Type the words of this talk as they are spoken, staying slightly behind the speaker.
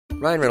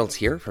Ryan Reynolds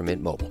here from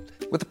Mint Mobile.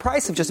 With the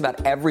price of just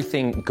about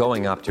everything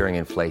going up during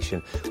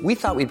inflation, we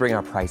thought we'd bring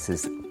our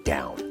prices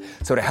down.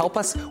 So to help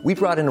us, we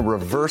brought in a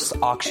reverse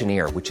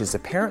auctioneer, which is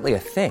apparently a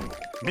thing.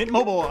 Mint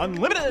Mobile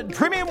Unlimited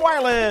Premium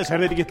Wireless. How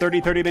to get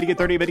 30, 30, bit to get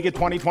 30, bit to get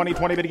 20, 20,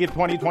 20, bit to get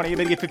 20, 20,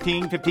 bit to get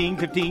 15, 15,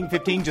 15,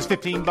 15, just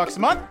 $15 a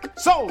month?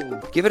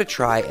 Sold! Give it a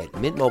try at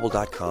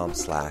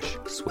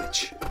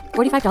mintmobile.com/switch.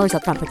 $45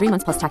 up front for 3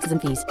 months plus taxes and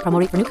fees. Promo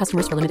rate for new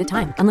customers for limited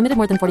time. Unlimited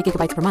more than 40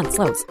 gigabytes per month.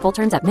 Slows full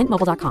terms at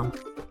mintmobile.com.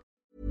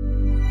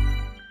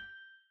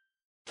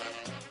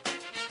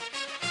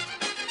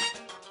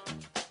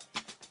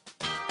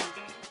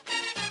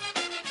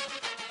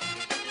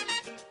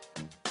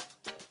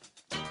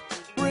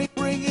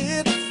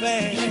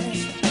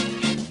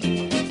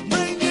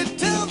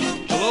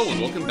 Hello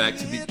and welcome back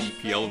to the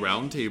EPL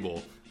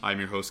Roundtable. I'm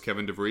your host,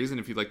 Kevin DeVries, and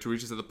if you'd like to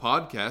reach us at the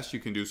podcast, you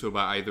can do so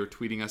by either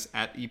tweeting us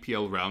at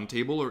EPL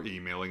Roundtable or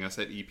emailing us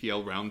at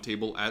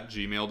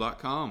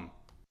eplroundtable@gmail.com.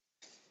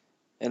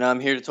 And I'm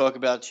here to talk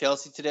about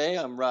Chelsea today.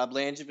 I'm Rob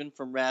Langevin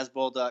from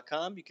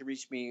Razzball.com. You can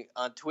reach me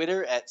on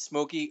Twitter at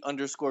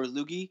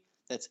Smokey_Loogie.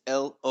 That's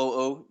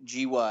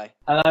Loogy.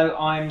 Hello,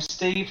 I'm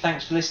Steve.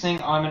 Thanks for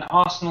listening. I'm an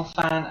Arsenal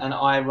fan and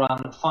I run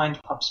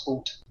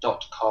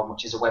findpubsport.com,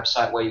 which is a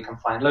website where you can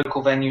find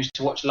local venues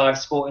to watch live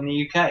sport in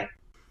the UK.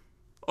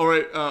 All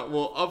right,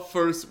 well, up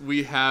first,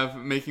 we have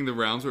Making the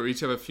Rounds, where we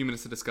each have a few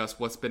minutes to discuss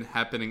what's been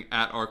happening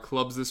at our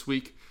clubs this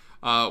week.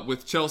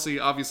 With Chelsea,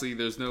 obviously,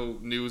 there's no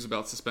news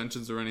about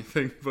suspensions or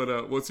anything,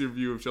 but what's your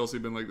view of Chelsea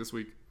been like this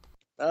week?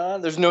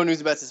 There's no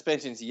news about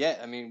suspensions yet.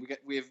 I mean,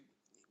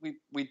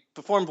 we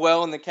performed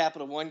well in the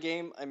Capital One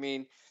game. I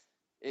mean,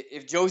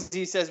 if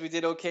Josie says we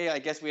did okay, I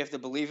guess we have to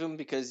believe him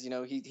because, you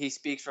know, he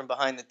speaks from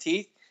behind the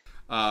teeth.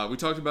 We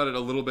talked about it a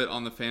little bit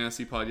on the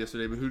fantasy pod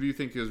yesterday, but who do you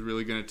think is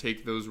really going to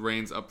take those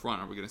reins up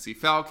front? Are we going to see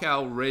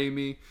Falcao,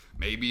 Ramey,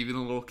 maybe even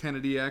a little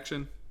Kennedy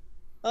action?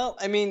 Well,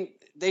 I mean,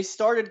 they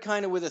started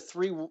kind of with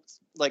three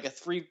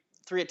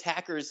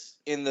attackers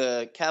in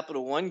the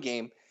Capital One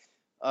game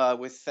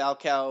with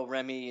Falcao,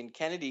 Remy, and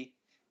Kennedy.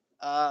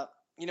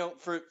 You know,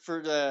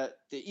 for the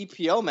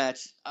EPL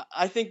match,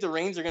 I think the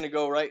reins are going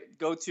to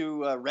go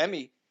to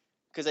Remy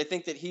because I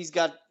think that he's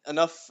got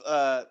enough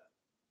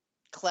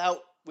clout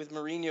with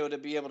Mourinho to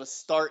be able to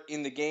start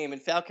in the game.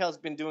 And Falcao's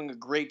been doing a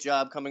great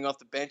job coming off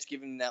the bench,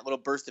 giving that little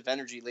burst of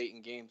energy late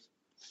in games.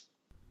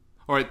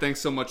 All right,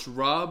 thanks so much,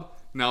 Rob.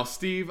 Now,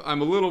 Steve,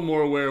 I'm a little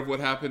more aware of what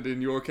happened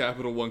in your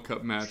Capital One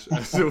Cup match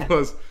as it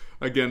was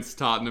against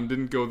Tottenham.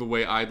 Didn't go the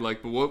way I'd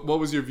like, but what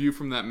was your view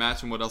from that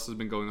match and what else has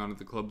been going on at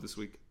the club this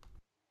week?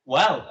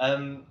 Well,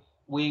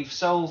 we've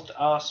solved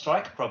our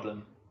striker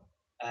problem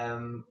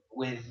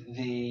with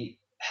the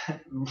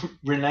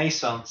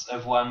renaissance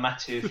of one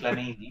Matteo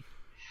Flamini.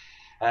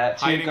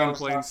 Hiding in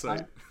plain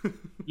sight.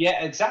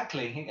 Yeah,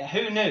 exactly.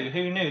 Who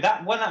knew?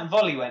 That when that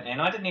volley went in,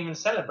 I didn't even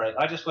celebrate.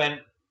 I just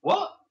went,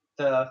 what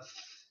the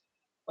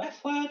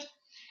F word?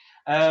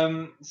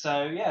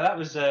 So yeah, that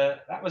was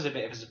a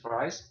bit of a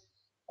surprise.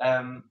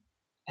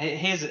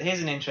 Here's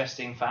an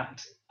interesting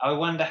fact. I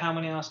wonder how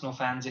many Arsenal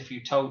fans, if you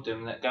told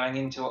them that going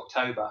into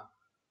October,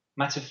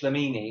 Matteo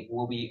Flamini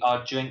will be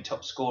our joint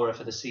top scorer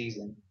for the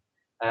season.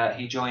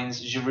 He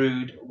joins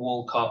Giroud,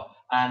 Walcott,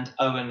 and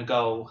Owen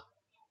Goal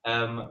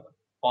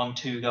on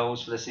 2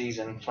 goals for the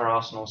season for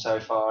Arsenal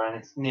so far, and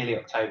it's nearly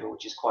October,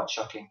 which is quite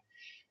shocking.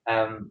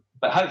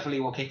 But hopefully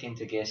we'll kick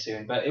into gear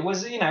soon. But it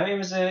was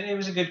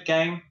a good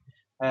game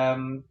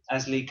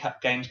as League Cup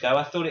games go.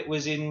 I thought it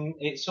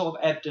sort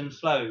of ebbed and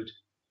flowed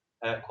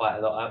quite a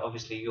lot.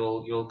 Obviously,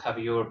 you'll cover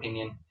your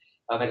opinion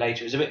of it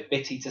later. It was a bit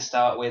bitty to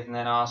start with, and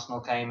then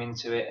Arsenal came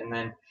into it, and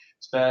then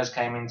Spurs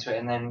came into it,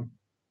 and then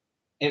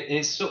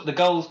the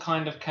goals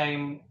kind of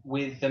came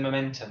with the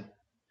momentum.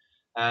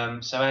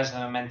 So as the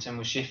momentum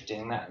was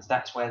shifting,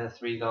 that's where the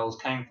 3 goals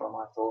came from.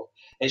 I thought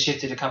it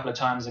shifted a couple of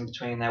times in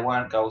between. There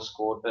weren't goals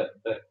scored, but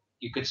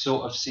you could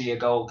sort of see a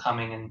goal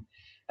coming,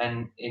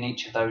 and in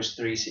each of those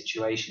 3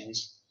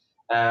 situations.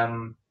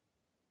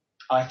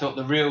 I thought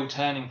the real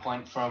turning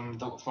point from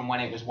when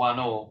it was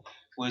 1-1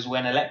 was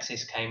when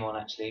Alexis came on,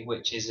 actually,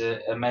 which is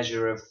a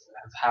measure of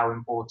how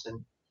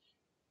important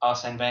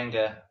Arsene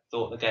Wenger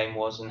thought the game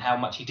was and how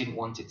much he didn't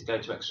want it to go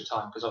to extra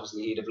time, because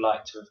obviously he'd have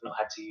liked to have not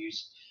had to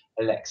use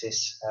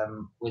Alexis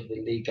with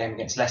the league game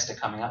against Leicester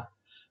coming up.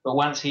 But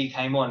once he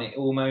came on, it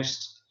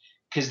almost,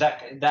 because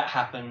that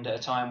happened at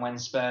a time when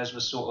Spurs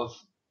was sort of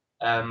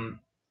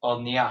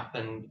on the up,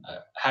 and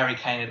Harry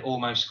Kane had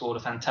almost scored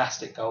a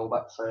fantastic goal,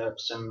 but for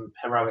some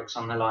heroics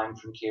on the line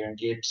from Kieran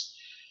Gibbs.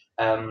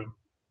 And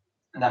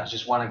that was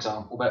just one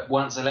example. But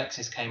once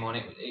Alexis came on,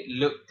 it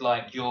looked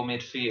like your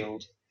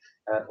midfield,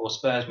 or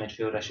Spurs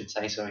midfield, I should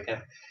say, sorry,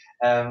 Kev,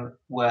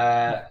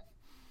 were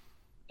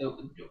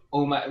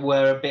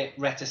a bit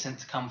reticent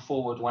to come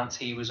forward once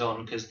he was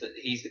on, because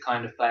he's the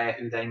kind of player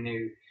who they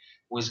knew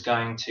was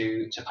going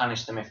to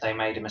punish them if they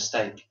made a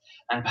mistake.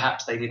 And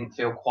perhaps they didn't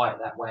feel quite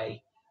that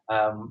way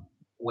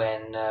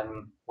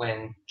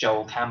when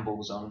Joel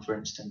Campbell's on, for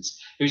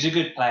instance, who's a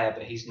good player,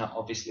 but he's not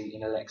obviously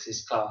in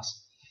Alexis'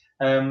 class.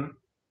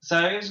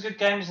 So it was a good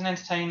game. It was an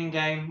entertaining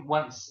game.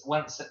 Once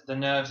the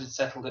nerves had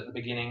settled at the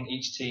beginning,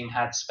 each team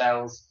had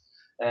spells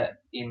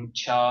in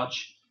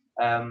charge,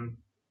 and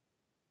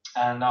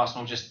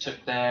Arsenal just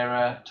took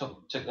their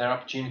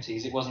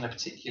opportunities. It wasn't a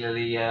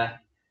particularly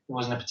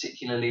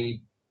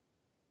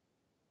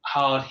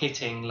hard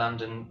hitting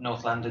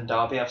North London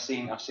derby. I've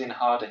seen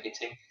harder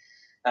hitting,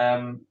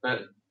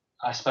 but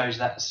I suppose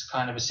that's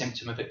kind of a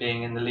symptom of it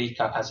being in the League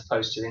Cup as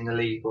opposed to in the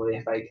League or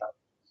the FA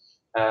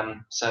Cup.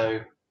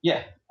 So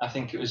yeah, I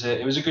think it was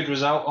a good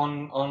result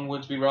on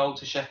Woodsby Roll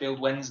to Sheffield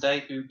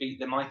Wednesday, who beat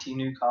the mighty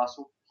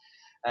Newcastle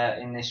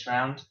in this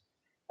round.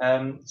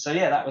 So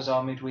yeah, that was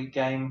our midweek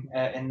game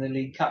in the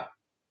League Cup.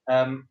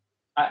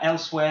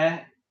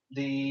 Elsewhere,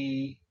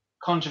 the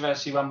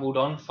controversy rumbled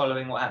on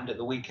following what happened at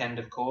the weekend,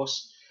 of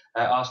course.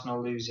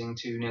 Arsenal losing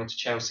 2-0 to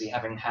Chelsea,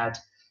 having had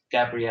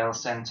Gabriel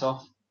sent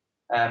off.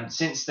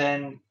 Since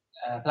then,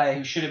 a player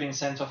who should have been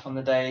sent off on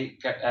the day,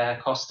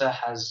 Costa,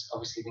 has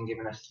obviously been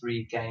given a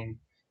 3-game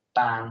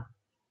ban.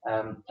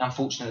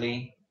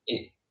 Unfortunately,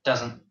 it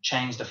doesn't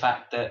change the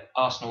fact that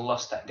Arsenal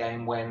lost that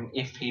game when,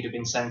 if he'd have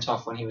been sent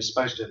off when he was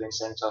supposed to have been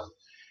sent off,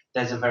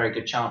 there's a very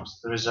good chance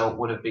the result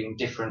would have been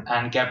different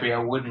and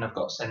Gabriel wouldn't have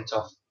got sent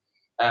off.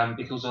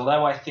 Because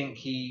although I think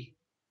he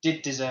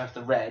did deserve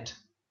the red,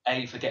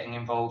 A, for getting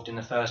involved in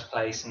the first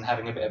place and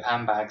having a bit of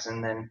handbags,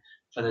 and then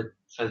for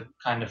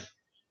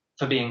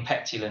being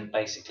petulant,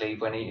 basically,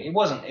 when it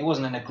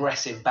wasn't an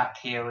aggressive back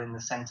heel in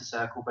the centre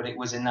circle, but it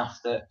was enough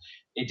that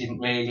it didn't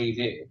really leave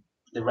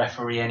the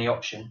referee any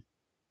option.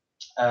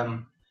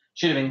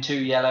 Should have been 2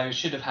 yellows,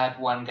 should have had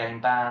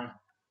 1-game ban,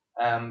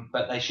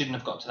 but they shouldn't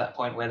have got to that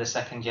point where the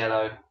second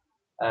yellow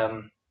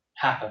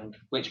happened,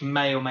 which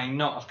may or may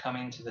not have come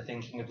into the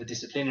thinking of the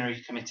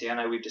disciplinary committee. I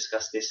know we've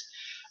discussed this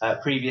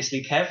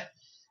previously, Kev.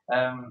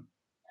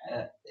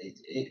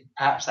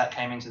 Perhaps that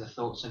came into the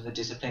thoughts of the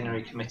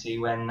disciplinary committee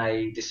when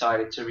they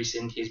decided to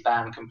rescind his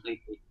ban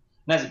completely.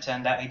 And as it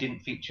turned out, he didn't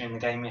feature in the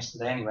game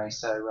yesterday anyway.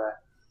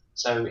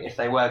 So if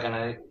they were going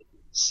to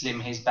slim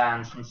his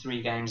ban from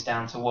 3 games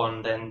down to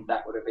 1, then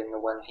that would have been the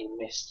one he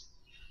missed.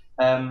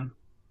 I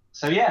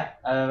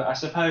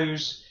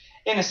suppose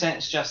in a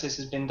sense justice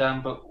has been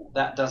done, but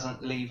that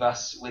doesn't leave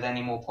us with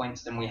any more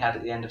points than we had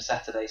at the end of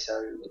Saturday, so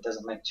it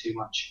doesn't make too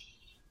much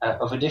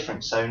of a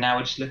difference. So now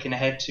we're just looking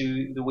ahead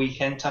to the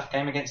weekend tough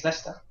game against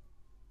Leicester.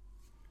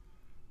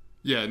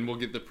 Yeah, and we'll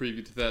get the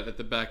preview to that at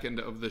the back end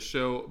of the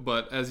show.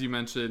 But as you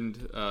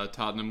mentioned,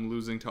 Tottenham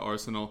losing to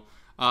Arsenal.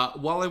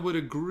 While I would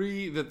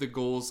agree that the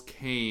goals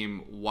came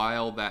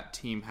while that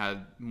team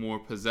had more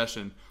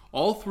possession,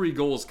 all 3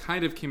 goals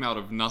kind of came out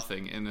of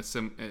nothing in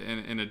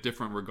a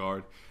different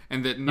regard,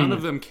 and that none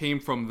of them came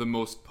from the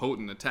most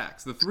potent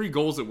attacks. The 3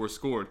 goals that were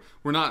scored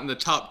were not in the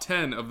top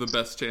 10 of the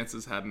best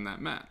chances had in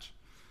that match.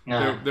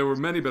 No. There were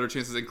many better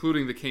chances,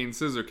 including the Kane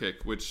scissor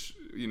kick, which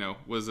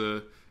was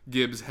a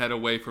Gibbs head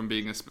away from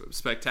being a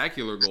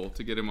spectacular goal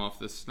to get him off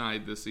the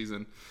snide this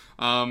season.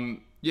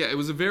 It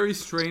was a very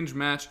strange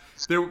match.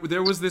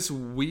 There was this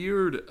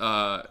weird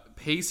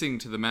pacing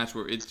to the match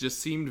where it just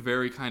seemed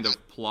very kind of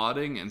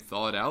plodding and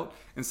thought out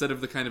instead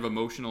of the kind of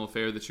emotional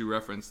affair that you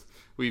referenced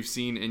we've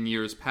seen in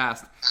years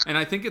past. And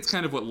I think it's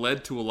kind of what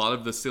led to a lot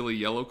of the silly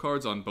yellow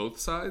cards on both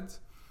sides,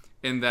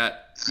 in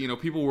that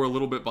people were a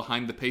little bit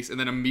behind the pace and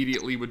then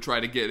immediately would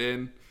try to get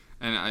in.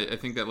 And I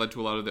think that led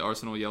to a lot of the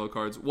Arsenal yellow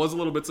cards. Was a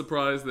little bit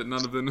surprised that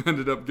none of them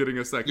ended up getting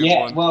a second one.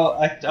 Yeah, well,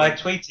 I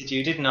tweeted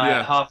you, didn't I,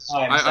 at half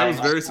time? I was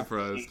very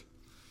surprised.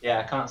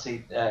 I can't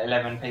see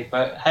 11p,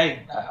 but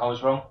hey, I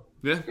was wrong.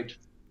 Yeah. Good.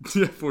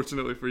 Yeah,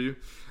 fortunately for you.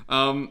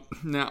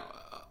 Now,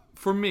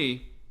 for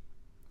me,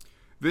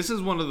 this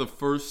is one of the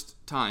first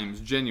times,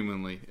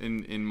 genuinely,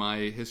 in my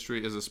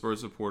history as a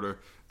Spurs supporter,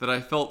 that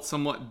I felt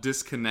somewhat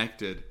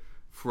disconnected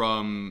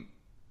from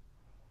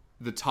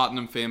the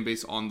Tottenham fan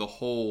base on the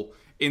whole,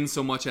 in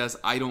so much as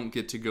I don't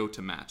get to go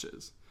to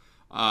matches,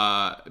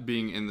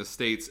 being in the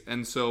States.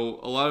 And so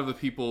a lot of the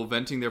people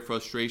venting their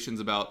frustrations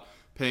about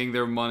paying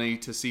their money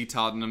to see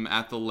Tottenham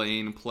at the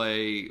Lane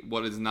play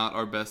what is not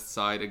our best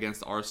side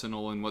against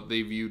Arsenal and what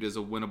they viewed as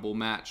a winnable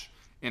match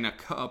in a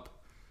cup,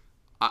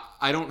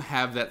 I don't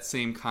have that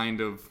same kind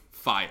of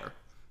fire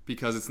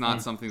because it's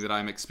not something that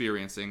I'm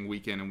experiencing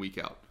week in and week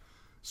out.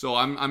 So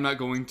I'm not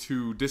going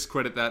to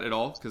discredit that at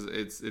all because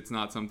it's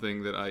not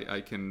something that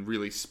I can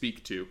really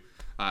speak to,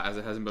 as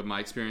it hasn't been my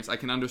experience. I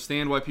can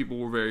understand why people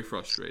were very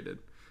frustrated.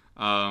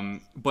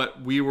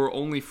 But we were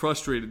only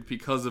frustrated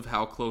because of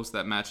how close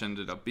that match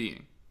ended up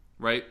being,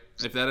 right?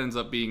 If that ends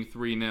up being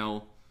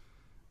 3-0,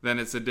 then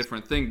it's a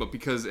different thing. But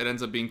because it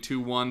ends up being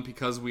 2-1,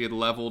 because we had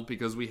leveled,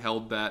 because we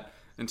held that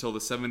until the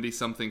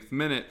 70-something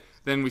minute,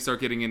 then we start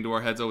getting into our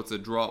heads, oh, it's a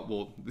draw.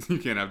 Well, you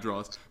can't have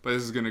draws, but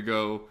this is going to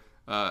go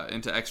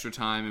into extra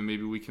time and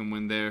maybe we can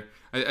win there.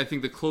 I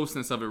think the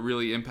closeness of it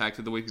really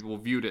impacted the way people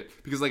viewed it.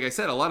 Because like I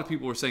said, a lot of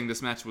people were saying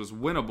this match was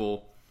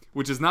winnable,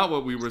 which is not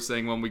what we were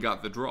saying when we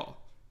got the draw.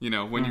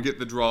 When you get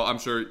the draw, I'm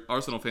sure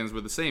Arsenal fans were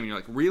the same. And you're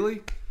like,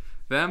 really?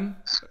 Them,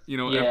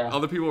 Yeah.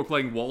 other people are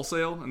playing wall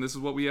sail, and this is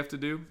what we have to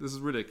do. This is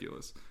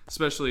ridiculous,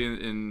 especially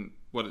in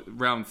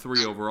round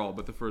 3 overall,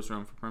 but the first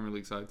round for Premier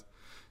League sides.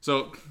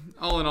 So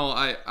all in all,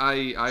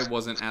 I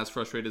wasn't as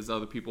frustrated as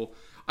other people.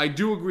 I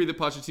do agree that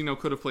Pochettino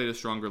could have played a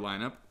stronger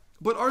lineup,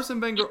 but Arsene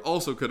Wenger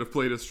also could have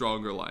played a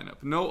stronger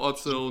lineup. No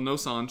Özil, no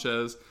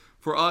Sanchez.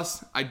 For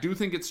us, I do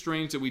think it's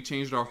strange that we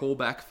changed our whole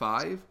back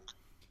 5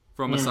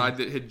 from a side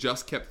that had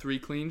just kept 3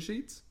 clean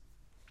sheets.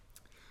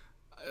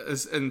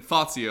 And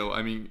Fazio,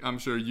 I mean, I'm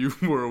sure you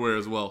were aware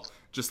as well,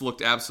 just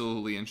looked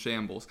absolutely in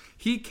shambles.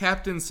 He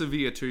captained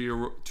Sevilla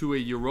to a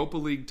Europa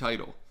League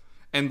title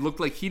and looked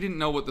like he didn't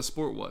know what the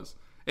sport was.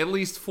 At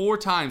least 4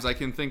 times I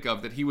can think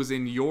of that he was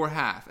in your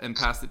half and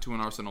passed it to an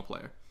Arsenal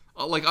player.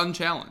 Like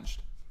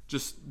unchallenged.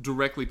 Just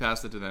directly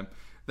passed it to them.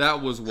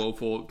 That was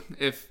woeful.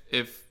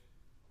 If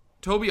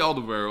Toby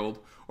Alderweireld,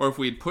 or if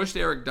we had pushed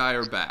Eric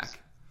Dyer back,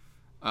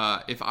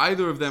 if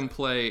either of them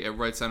play at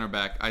right center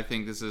back, I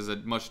think this is a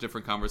much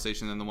different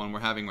conversation than the one we're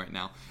having right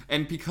now.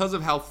 And because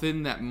of how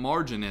thin that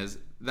margin is,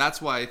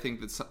 that's why I think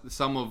that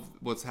some of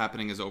what's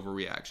happening is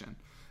overreaction.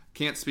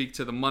 Can't speak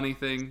to the money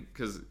thing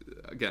because,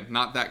 again,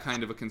 not that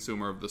kind of a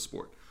consumer of the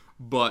sport.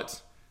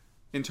 But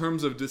in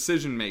terms of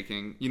decision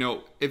making,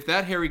 if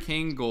that Harry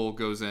Kane goal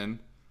goes in,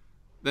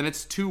 then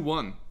it's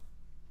 2-1.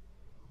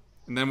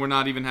 And then we're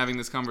not even having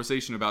this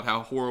conversation about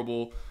how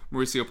horrible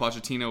Mauricio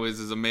Pochettino is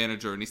as a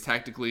manager, and he's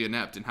tactically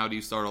inept, and how do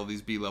you start all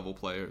these B-level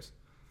players?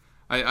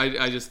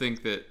 I just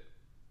think that,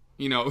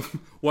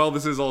 while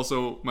this is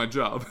also my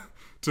job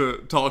to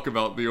talk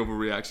about the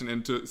overreaction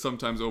and to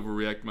sometimes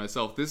overreact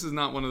myself, this is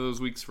not one of those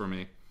weeks for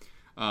me.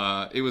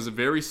 It was a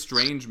very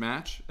strange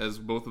match, as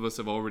both of us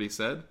have already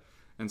said,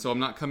 and so I'm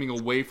not coming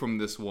away from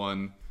this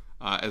one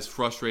as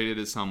frustrated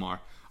as some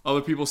are.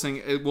 Other people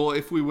saying, well,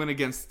 if we win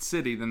against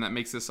City, then that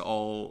makes this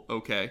all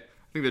okay.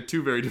 I think they're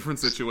 2 very different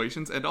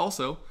situations. And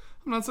also,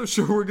 I'm not so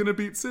sure we're going to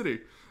beat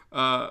City.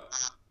 So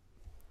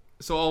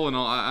all in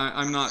all,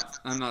 I'm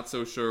not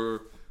so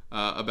sure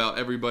about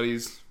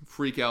everybody's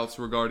freakouts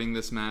regarding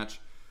this match.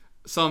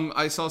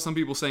 I saw some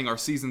people saying our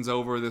season's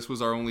over. This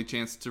was our only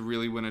chance to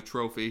really win a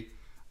trophy.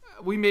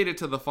 We made it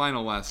to the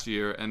final last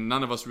year, and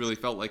none of us really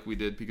felt like we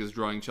did because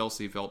drawing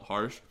Chelsea felt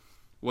harsh.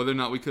 Whether or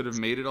not we could have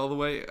made it all the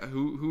way,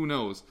 who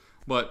knows?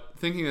 But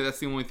thinking that that's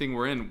the only thing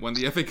we're in when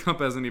the FA Cup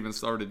hasn't even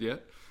started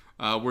yet.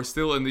 We're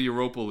still in the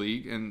Europa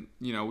League, and,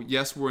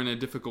 yes, we're in a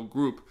difficult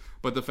group,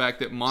 but the fact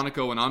that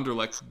Monaco and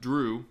Anderlecht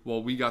drew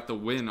while we got the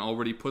win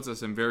already puts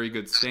us in very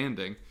good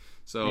standing.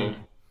 So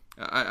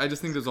I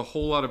just think there's a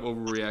whole lot of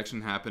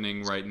overreaction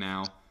happening right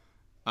now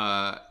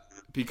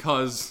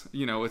because,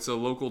 it's a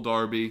local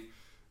derby.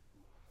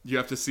 You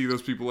have to see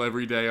those people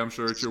every day, I'm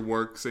sure, at your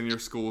works and your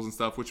schools and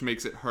stuff, which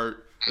makes it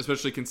hurt,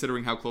 especially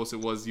considering how close it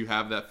was. You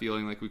have that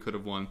feeling like we could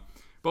have won.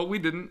 But we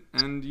didn't,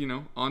 and,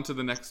 on to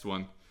the next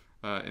one,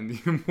 in the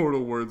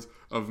immortal words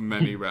of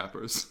many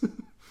rappers.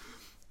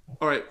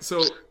 All right,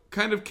 so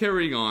kind of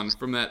carrying on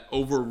from that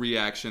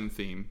overreaction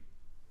theme,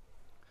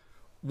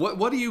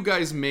 what do you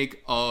guys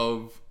make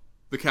of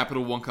the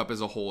Capital One Cup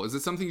as a whole? Is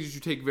it something that you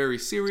take very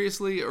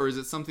seriously, or is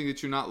it something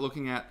that you're not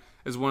looking at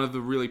as one of the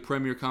really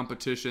premier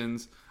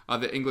competitions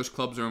that English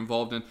clubs are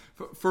involved in?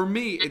 For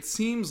me, it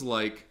seems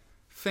like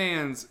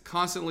fans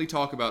constantly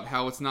talk about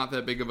how it's not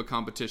that big of a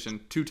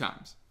competition 2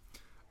 times.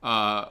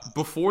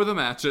 Before the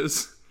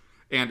matches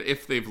and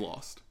if they've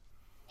lost.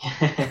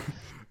 And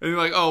you're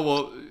like, oh,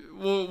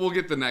 well, we'll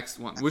get the next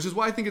one. Which is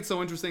why I think it's so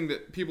interesting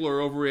that people are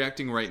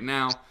overreacting right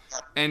now.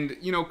 And,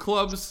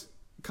 clubs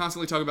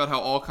constantly talk about how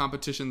all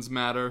competitions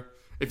matter.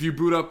 If you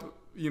boot up,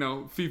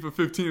 FIFA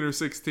 15 or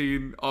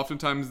 16,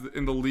 oftentimes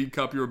in the League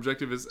Cup, your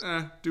objective is,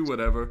 do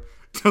whatever.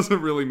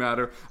 Doesn't really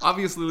matter.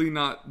 Obviously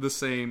not the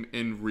same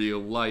in real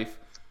life.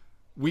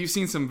 We've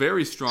seen some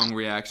very strong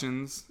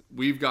reactions.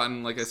 We've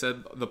gotten, like I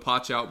said, the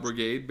Poch out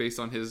brigade based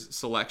on his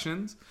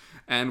selections.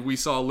 And we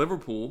saw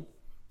Liverpool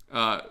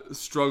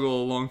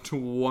struggle along to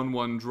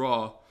 1-1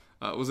 draw.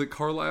 Was it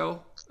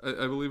Carlisle?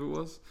 I believe it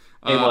was.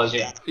 It was,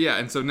 yeah. Yeah,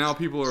 and so now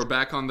people are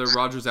back on their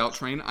Rodgers out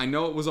train. I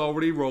know it was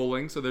already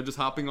rolling, so they're just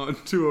hopping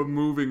onto a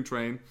moving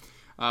train.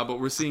 But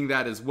we're seeing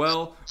that as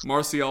well.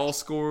 Martial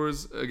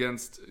scores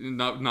against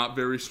not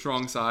very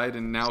strong side,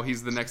 and now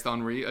he's the next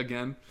Henry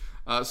again.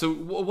 So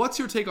what's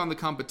your take on the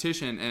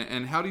competition,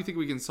 and how do you think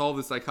we can solve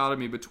this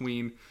dichotomy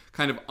between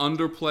kind of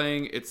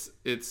underplaying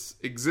its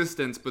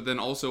existence, but then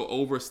also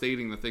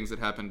overstating the things that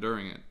happened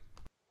during it?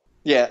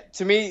 Yeah,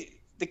 to me,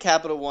 the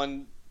Capital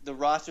One, the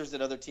rosters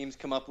that other teams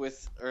come up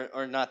with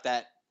are not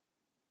that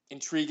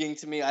intriguing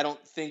to me. I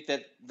don't think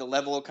that the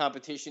level of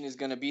competition is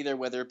going to be there,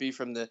 whether it be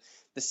from the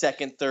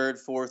second, third,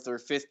 fourth, or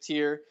fifth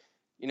tier.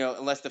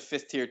 Unless the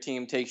fifth tier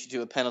team takes you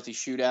to a penalty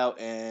shootout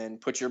and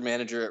puts your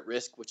manager at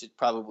risk, which it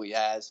probably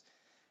has.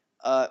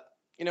 A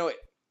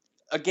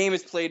game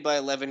is played by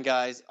 11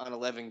 guys on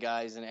 11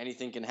 guys, and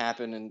anything can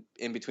happen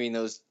in between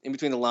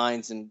the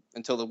lines and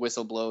until the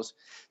whistle blows.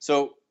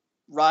 So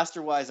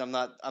roster wise, I'm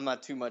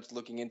not too much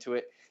looking into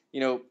it.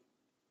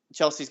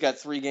 Chelsea's got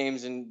 3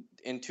 games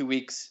in 2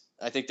 weeks.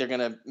 I think they're going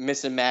to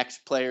miss and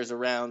match players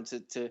around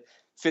to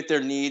fit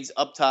their needs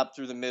up top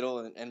through the middle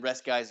and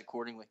rest guys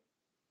accordingly.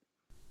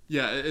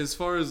 Yeah, as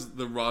far as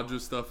the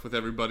Rodgers stuff with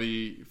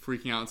everybody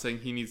freaking out and saying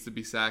he needs to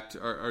be sacked,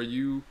 are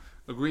you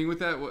agreeing with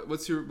that?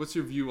 What's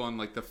your view on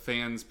like the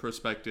fans'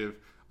 perspective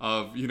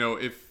of,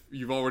 if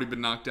you've already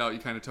been knocked out, you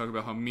kind of talk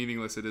about how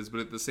meaningless it is, but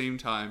at the same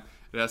time,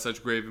 it has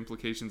such grave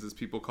implications as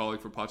people calling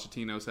for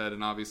Pochettino's head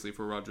and obviously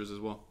for Rodgers as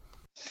well.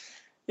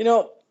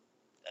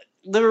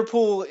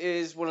 Liverpool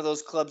is one of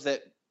those clubs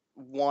that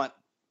want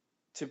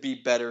to be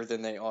better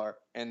than they are,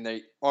 and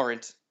they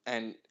aren't.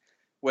 And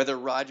whether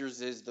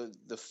Rodgers is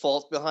the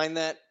fault behind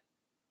that,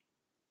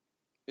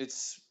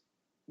 it's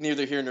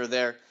neither here nor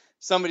there.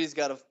 Somebody's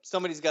got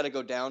to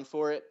go down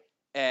for it,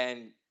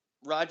 and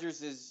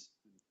Rodgers is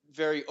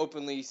very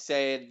openly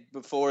said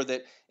before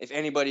that if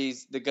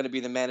anybody's going to be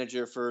the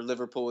manager for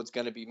Liverpool, it's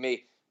going to be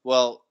me.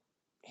 Well,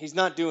 he's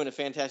not doing a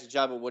fantastic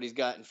job of what he's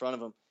got in front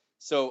of him.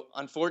 So,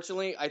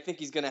 unfortunately, I think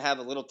he's going to have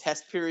a little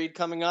test period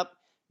coming up,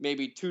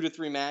 maybe 2 to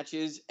 3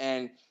 matches,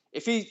 and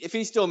if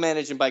he's still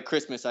managing by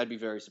Christmas, I'd be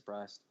very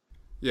surprised.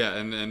 Yeah,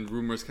 and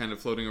rumors kind of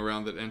floating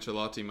around that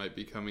Ancelotti might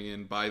be coming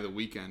in by the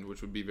weekend,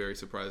 which would be very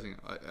surprising.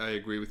 I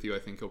agree with you. I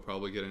think he'll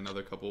probably get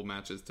another couple of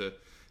matches to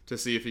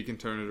see if he can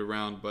turn it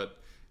around, but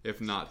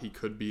if not, he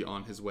could be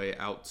on his way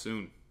out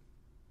soon.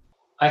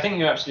 I think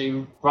you're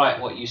absolutely right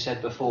what you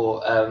said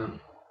before. And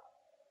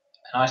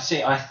I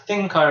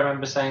think I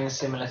remember saying a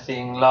similar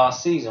thing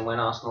last season when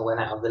Arsenal went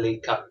out of the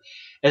League Cup.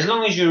 As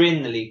long as you're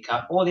in the League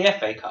Cup, or the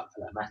FA Cup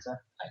for that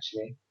matter,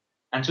 actually,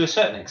 and to a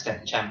certain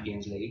extent the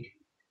Champions League,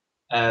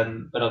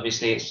 but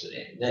obviously it's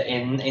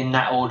in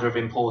that order of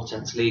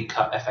importance, League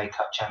Cup, FA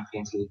Cup,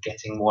 Champions League,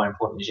 getting more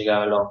important as you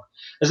go along.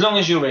 As long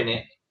as you're in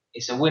it,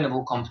 it's a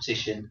winnable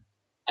competition,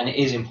 and it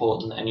is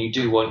important, and you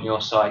do want your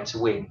side to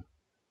win.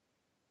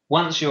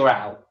 Once you're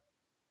out,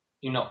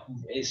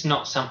 it's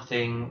not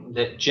something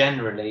that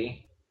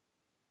generally,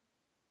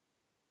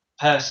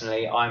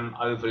 personally, I'm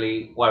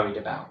overly worried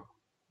about.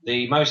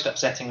 The most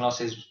upsetting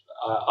losses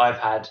I've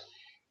had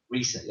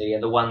recently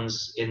are the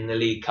ones in the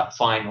League Cup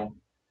final.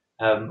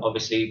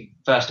 Obviously,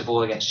 first of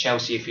all against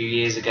Chelsea a few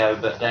years ago,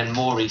 but then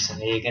more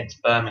recently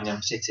against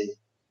Birmingham City,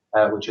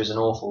 which was an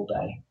awful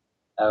day.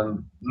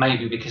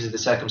 Maybe because of the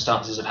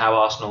circumstances of how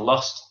Arsenal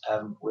lost,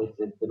 with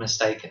the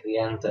mistake at the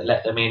end that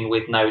let them in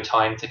with no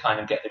time to kind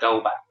of get the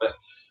goal back. But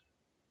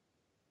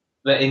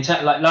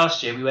like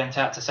last year, we went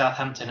out to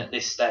Southampton at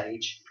this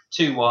stage,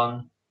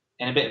 2-1,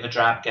 in a bit of a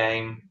drab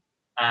game.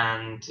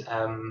 And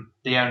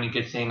the only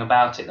good thing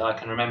about it that I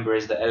can remember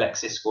is that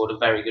Alexis scored a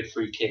very good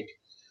free kick.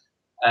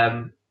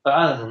 But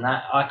other than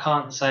that, I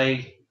can't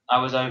say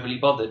I was overly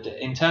bothered.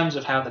 In terms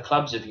of how the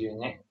clubs are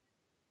viewing it,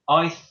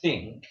 I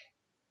think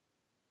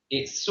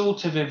it's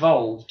sort of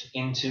evolved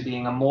into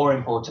being a more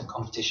important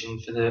competition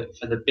for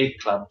the big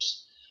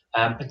clubs,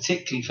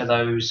 particularly for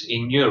those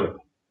in Europe.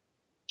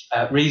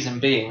 Reason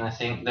being, I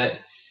think that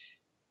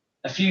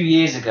a few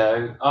years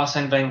ago,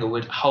 Arsene Wenger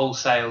would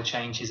wholesale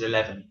change his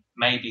 11,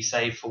 maybe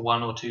save for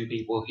 1 or 2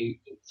 people,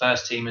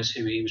 first teamers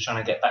who he was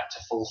trying to get back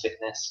to full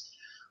fitness,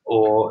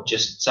 or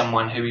just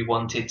someone who he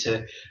wanted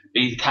to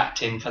be the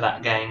captain for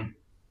that game.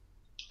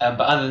 But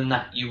other than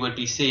that, you would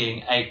be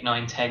seeing 8,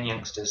 9, 10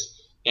 youngsters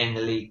in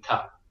the League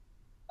Cup.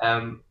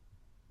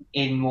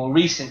 In more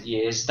recent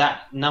years,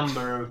 that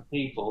number of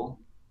people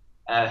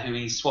who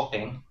he's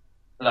swapping,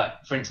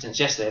 like for instance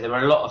yesterday, there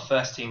were a lot of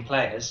first team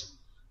players.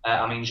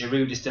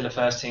 Giroud is still a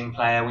first team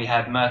player. We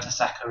had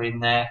Mertesacker in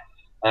there.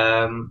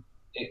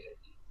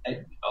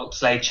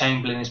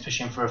 Oxlade-Chamberlain is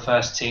pushing for a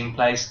first team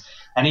place.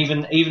 And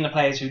even the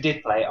players who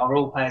did play are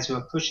all players who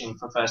are pushing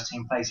for first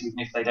team place, even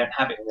if they don't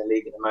have it in the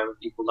league at the moment.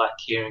 People like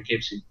Kieran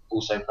Gibbs, who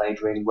also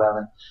played really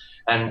well,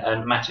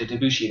 and Mathieu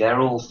Debuchy, they're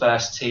all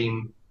first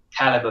team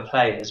calibre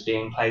players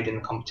being played in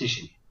the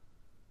competition.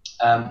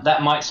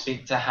 That might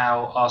speak to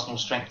how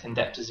Arsenal's strength in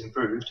depth has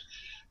improved,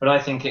 but I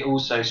think it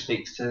also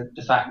speaks to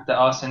the fact that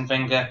Arsene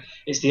Wenger,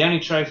 it's the only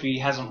trophy he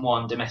hasn't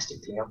won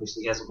domestically.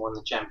 Obviously, he hasn't won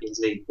the Champions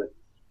League, but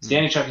it's the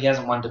only trophy he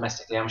hasn't won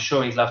domestically. I'm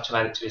sure he'd love to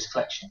add it to his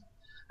collection.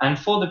 And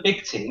for the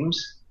big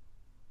teams,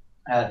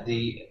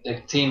 the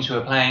teams who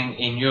are playing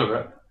in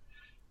Europe,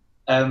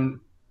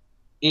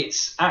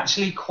 it's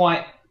actually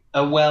quite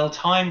a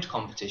well-timed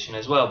competition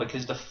as well,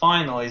 because the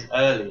final is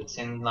early. It's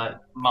in like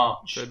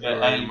March,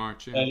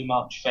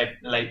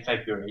 late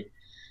February.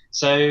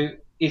 So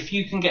if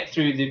you can get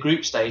through the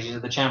group stages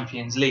of the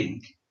Champions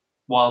League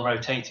while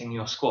rotating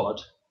your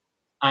squad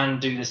and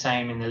do the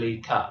same in the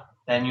League Cup,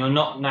 then you're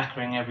not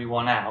knackering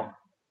everyone out.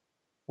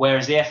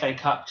 Whereas the FA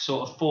Cup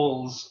sort of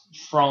falls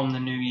from the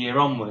new year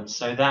onwards,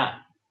 so that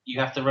you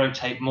have to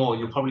rotate more.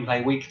 You'll probably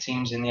play weaker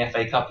teams in the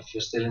FA Cup if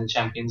you're still in the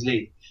Champions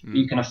League.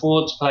 You can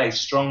afford to play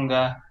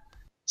stronger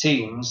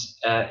teams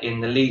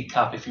in the League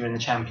Cup if you're in the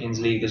Champions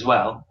League as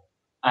well,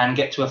 and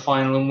get to a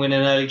final and win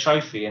an early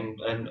trophy and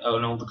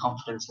all the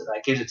confidence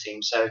that gives a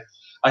team. So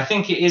I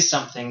think it is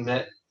something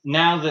that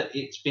now that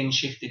it's been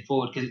shifted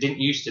forward, because it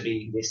didn't used to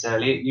be this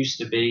early, it used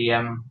to be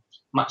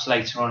much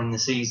later on in the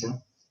season.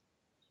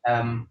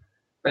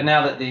 But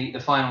now that the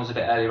final's a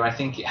bit earlier, I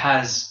think it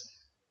has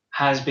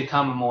has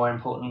become a more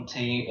important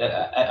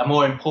a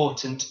more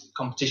important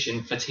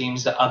competition for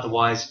teams that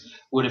otherwise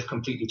would have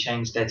completely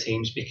changed their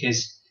teams,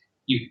 because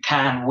you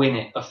can win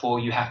it before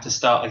you have to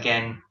start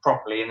again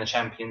properly in the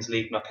Champions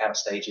League knockout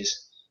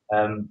stages,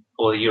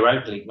 or the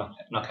Europa League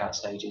knockout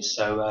stages.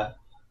 So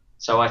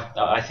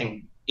I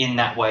think in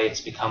that way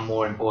it's become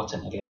more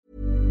important again.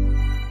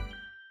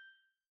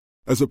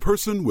 As a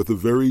person with a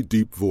very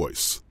deep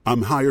voice,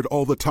 I'm hired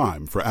all the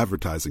time for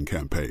advertising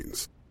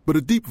campaigns. But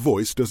a deep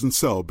voice doesn't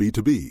sell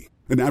B2B,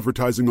 and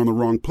advertising on the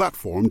wrong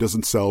platform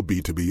doesn't sell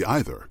B2B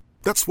either.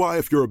 That's why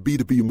if you're a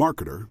B2B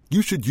marketer,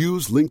 you should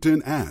use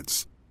LinkedIn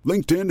ads.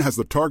 LinkedIn has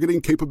the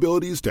targeting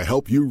capabilities to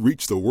help you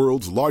reach the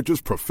world's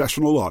largest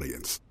professional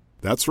audience.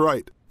 That's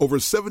right, over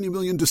 70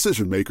 million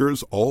decision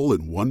makers all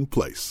in one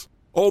place.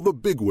 All the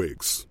big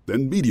wigs,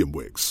 then medium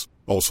wigs,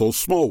 also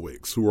small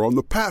wigs who are on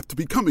the path to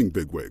becoming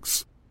big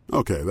wigs.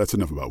 Okay, that's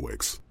enough about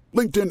wigs.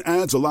 LinkedIn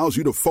ads allows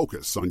you to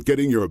focus on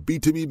getting your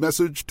B2B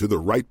message to the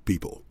right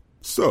people.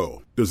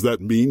 So, does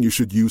that mean you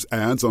should use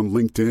ads on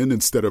LinkedIn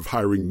instead of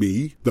hiring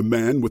me, the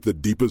man with the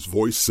deepest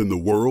voice in the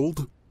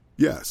world?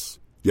 Yes.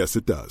 Yes,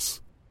 it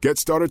does. Get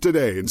started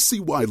today and see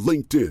why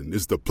LinkedIn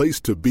is the place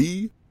to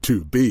be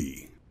to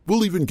be.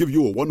 We'll even give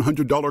you a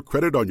 $100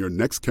 credit on your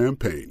next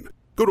campaign.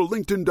 Go to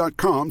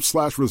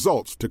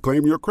linkedin.com/results to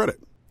claim your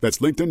credit. That's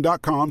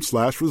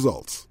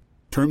linkedin.com/results.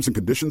 Terms and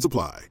conditions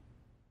apply.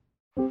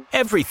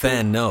 Every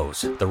fan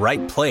knows the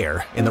right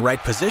player in the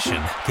right position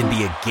can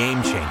be a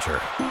game changer.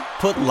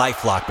 Put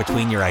LifeLock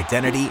between your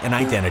identity and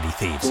identity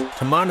thieves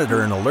to monitor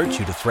and alert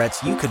you to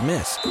threats you could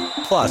miss.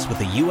 Plus, with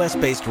a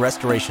U.S.-based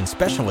restoration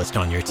specialist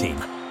on your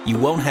team, you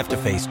won't have to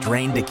face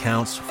drained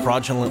accounts,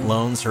 fraudulent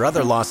loans, or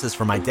other losses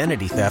from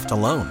identity theft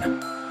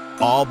alone.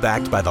 All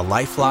backed by the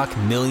LifeLock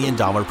 $1 Million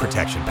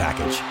Protection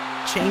Package.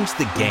 Change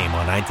the game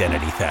on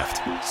identity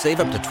theft.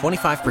 Save up to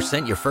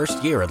 25% your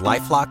first year at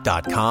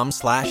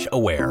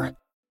LifeLock.com/aware.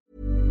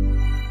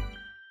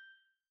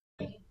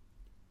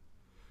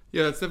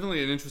 Yeah, that's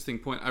definitely an interesting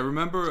point. I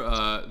remember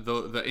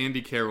the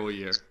Andy Carroll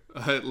year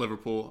at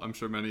Liverpool. I'm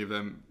sure many of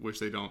them wish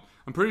they don't.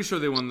 I'm pretty sure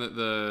they won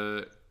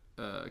the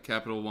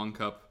Capital One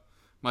Cup.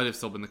 Might have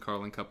still been the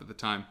Carling Cup at the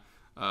time,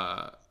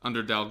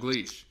 under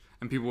Dalglish.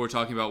 And people were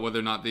talking about whether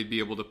or not they'd be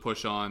able to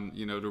push on,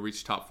 to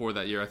reach top four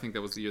that year. I think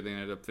that was the year they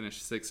ended up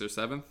finished 6th or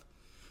 7th.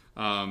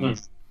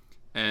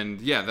 And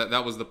yeah,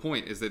 that was the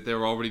point, is that they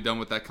were already done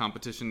with that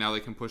competition. Now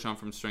they can push on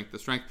from strength to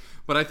strength.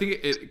 But I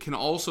think it can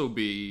also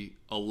be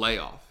a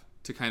layoff,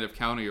 to kind of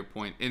counter your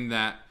point, in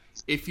that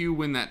if you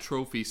win that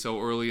trophy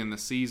so early in the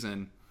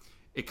season,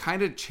 it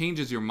kind of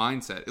changes your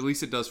mindset. At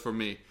least it does for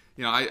me.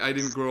 I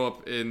didn't grow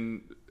up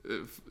in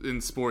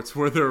sports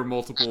where there are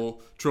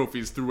multiple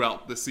trophies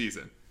throughout the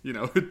season.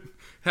 It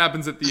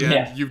happens at the end.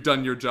 Yeah. You've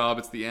done your job.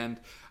 It's the end.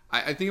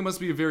 I think it must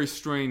be a very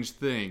strange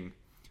thing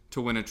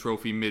to win a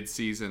trophy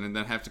mid-season and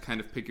then have to kind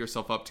of pick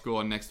yourself up to go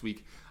on next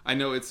week. I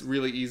know it's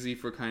really easy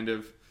for kind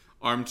of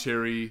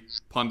armchair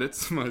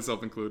pundits,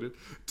 myself included,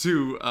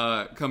 to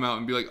come out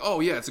and be like, oh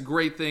yeah, it's a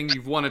great thing,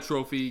 you've won a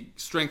trophy,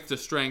 strength to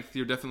strength,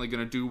 you're definitely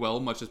going to do well,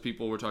 much as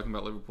people were talking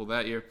about Liverpool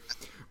that year.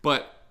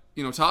 But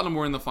Tottenham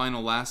were in the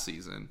final last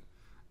season,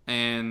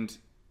 and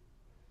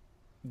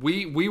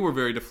we were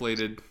very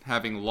deflated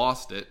having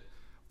lost it,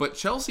 but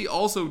Chelsea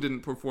also didn't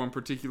perform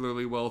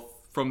particularly well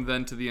from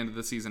then to the end of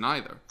the season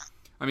either.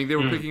 I mean, they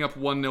were picking up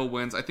 1-0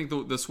 wins. I think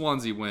the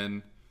Swansea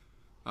win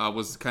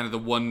was kind of the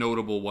one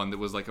notable one that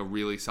was like a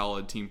really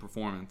solid team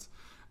performance.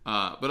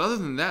 But other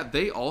than that,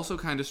 they also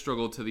kind of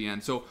struggled to the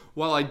end. So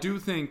while I do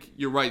think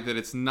you're right that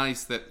it's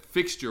nice that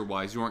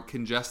fixture-wise you aren't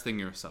congesting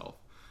yourself,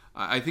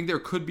 I think there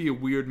could be a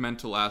weird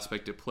mental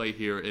aspect at play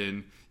here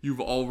in you've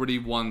already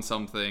won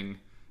something.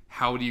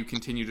 How do you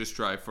continue to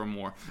strive for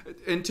more?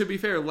 And to be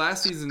fair,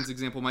 last season's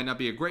example might not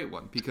be a great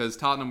one, because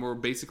Tottenham were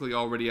basically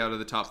already out of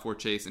the top four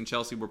chase and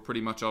Chelsea were pretty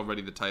much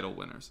already the title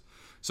winners.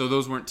 So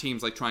those weren't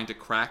teams like trying to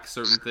crack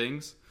certain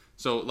things.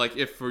 So like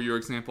if, for your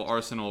example,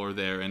 Arsenal are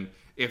there and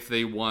if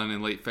they won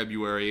in late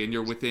February and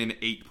you're within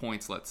 8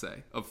 points, let's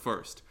say, of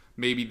first,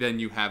 maybe then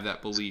you have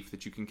that belief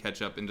that you can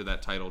catch up into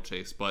that title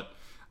chase. But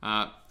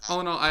all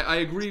in all, I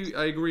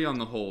agree on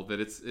the whole that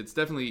it's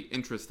definitely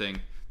interesting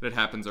that it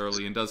happens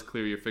early and does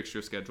clear your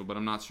fixture schedule, but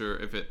I'm not sure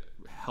if it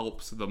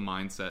helps the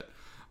mindset.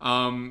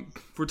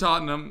 For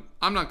Tottenham,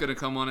 I'm not going to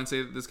come on and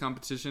say that this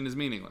competition is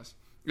meaningless.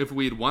 If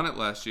we had won it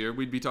last year,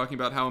 we'd be talking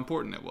about how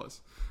important it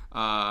was.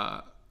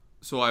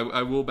 So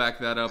I will back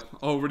that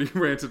up. Already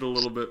ranted a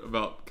little bit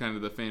about kind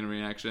of the fan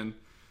reaction.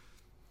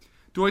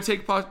 Do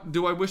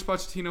I wish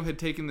Pochettino had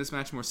taken this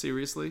match more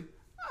seriously?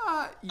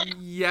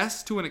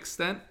 Yes, to an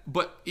extent,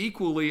 but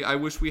equally, I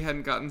wish we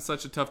hadn't gotten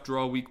such a tough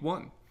draw week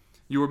one.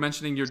 You were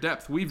mentioning your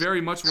depth. We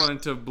very much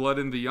wanted to blood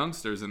in the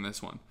youngsters in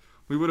this one.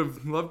 We would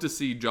have loved to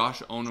see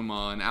Josh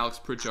Onuma and Alex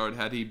Pritchard,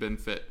 had he been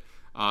fit,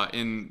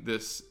 in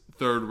this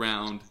third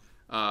round.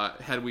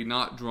 Had we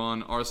not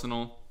drawn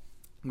Arsenal,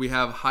 we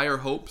have higher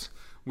hopes.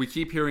 We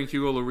keep hearing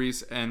Hugo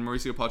Lloris and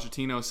Mauricio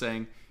Pochettino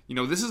saying,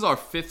 this is our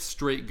 5th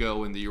straight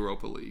go in the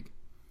Europa League.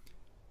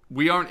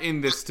 We aren't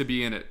in this to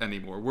be in it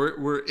anymore.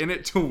 We're in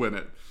it to win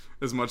it.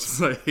 as much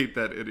as I hate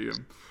that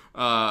idiom.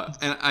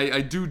 And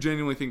I do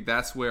genuinely think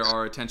that's where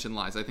our attention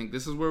lies. I think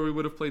this is where we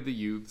would have played the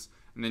youths,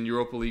 and then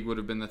Europa League would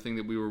have been the thing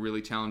that we were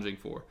really challenging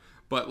for.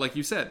 But like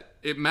you said,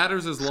 it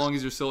matters as long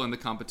as you're still in the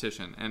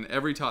competition. And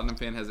every Tottenham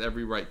fan has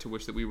every right to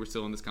wish that we were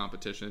still in this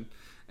competition.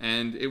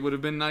 And it would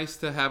have been nice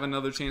to have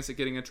another chance at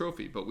getting a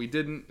trophy. But we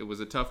didn't. It was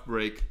a tough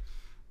break.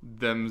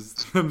 Them's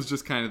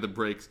just kind of the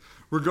breaks.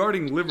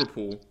 Regarding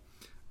Liverpool,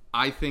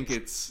 I think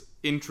it's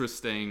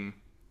interesting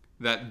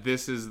that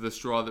this is the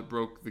straw that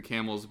broke the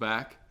camel's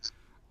back.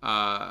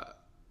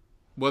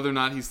 Whether or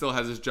not he still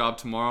has his job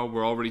tomorrow,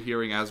 we're already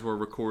hearing as we're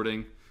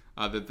recording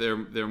that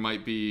there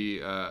might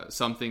be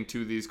something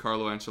to these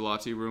Carlo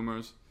Ancelotti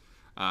rumors.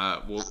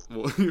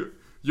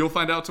 You'll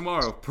find out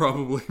tomorrow,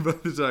 probably, by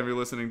the time you're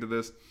listening to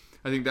this.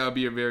 I think that would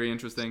be a very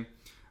interesting.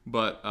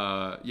 But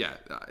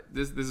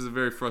this is a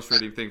very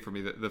frustrating thing for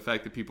me. The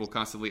fact that people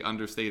constantly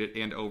understate it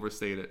and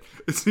overstate it.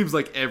 It seems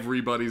like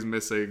everybody's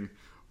missing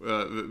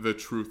the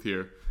truth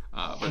here.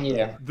 But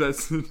yeah,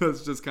 that's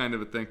just kind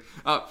of a thing.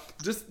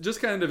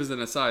 Just kind of as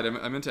an aside,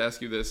 I meant to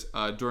ask you this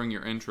during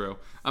your intro.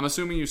 I'm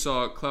assuming you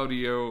saw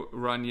Claudio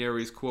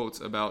Ranieri's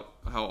quotes about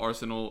how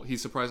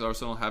he's surprised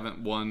Arsenal haven't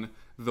won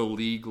the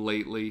league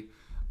lately.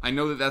 I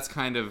know that that's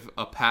kind of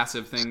a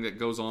passive thing that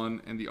goes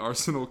on in the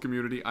Arsenal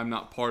community. I'm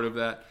not part of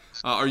that.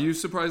 Are you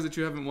surprised that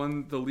you haven't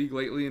won the league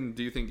lately, and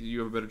do you think you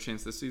have a better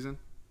chance this season?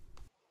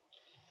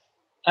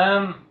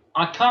 I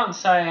can't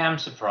say I am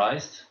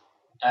surprised.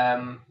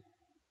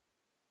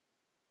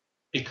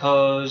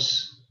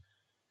 Because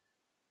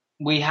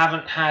we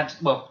haven't had,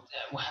 well,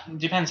 it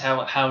depends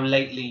how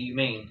lately you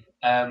mean.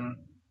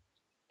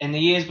 In the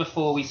years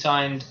before we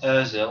signed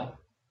Ozil,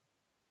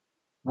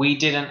 we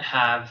didn't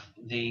have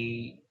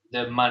the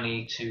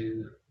money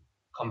to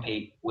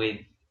compete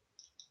with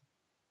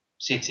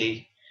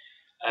City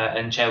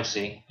and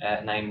Chelsea,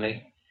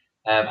 namely,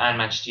 and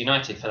Manchester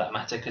United for that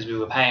matter, because we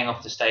were paying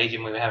off the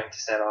stadium, we were having to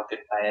sell our good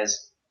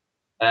players.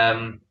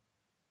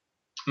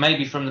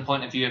 Maybe from the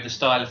point of view of the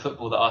style of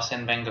football that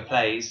Arsene Wenger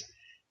plays,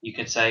 you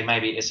could say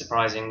maybe it's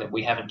surprising that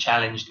we haven't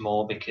challenged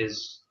more,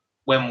 because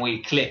when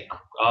we click,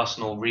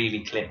 Arsenal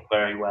really click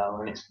very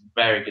well, and it's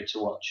very good to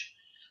watch.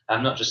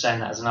 I'm not just saying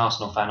that as an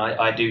Arsenal fan.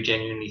 I do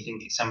genuinely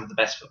think it's some of the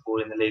best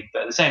football in the league.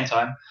 But at the same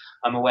time,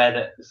 I'm aware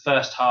that the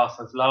first half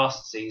of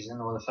last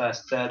season, or the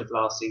first third of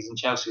last season,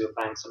 Chelsea were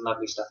playing some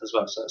lovely stuff as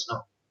well. So it's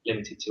not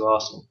limited to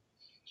Arsenal.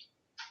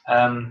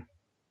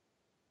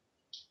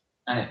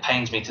 And it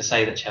pains me to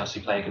say that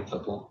Chelsea play good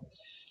football.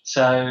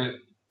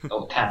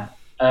 Or can.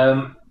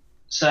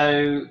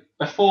 So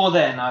before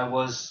then, I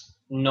was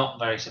not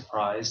very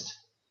surprised.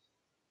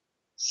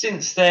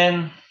 Since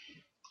then,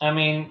 I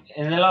mean,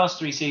 in the last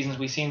 3 seasons,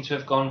 we seem to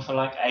have gone for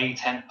like a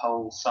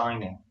tentpole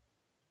signing.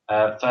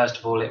 First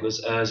of all, it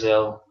was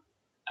Ozil,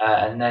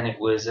 and then it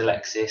was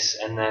Alexis,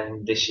 and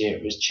then this year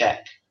it was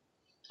Cech.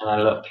 And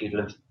a lot of people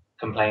have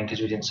complained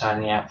because we didn't sign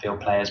any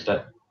outfield players,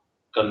 but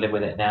got to live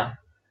with it now.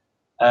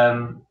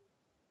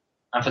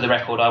 And for the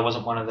record, I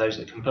wasn't one of those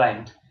that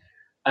complained.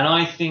 And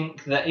I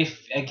think that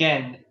if,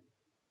 again,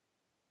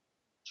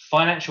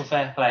 financial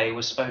fair play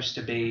was supposed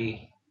to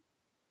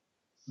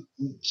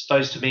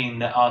mean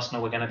that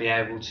Arsenal were going to be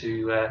able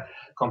to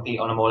compete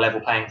on a more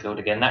level playing field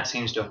again, that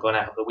seems to have gone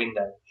out of the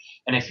window.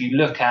 And if you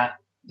look at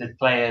the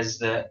players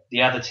that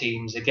the other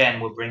teams,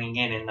 again, were bringing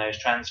in those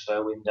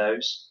transfer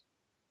windows,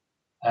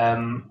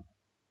 I'm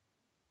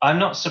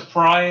not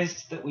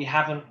surprised that we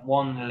haven't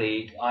won the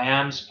league. I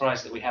am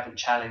surprised that we haven't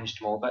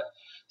challenged more. But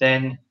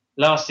then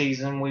last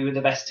season, we were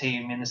the best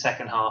team in the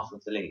second half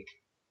of the league,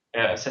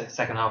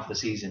 second half of the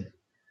season.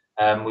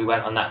 We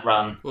went on that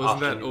run. Well, isn't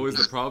that always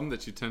the problem,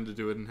 that you tend to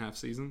do it in half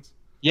seasons?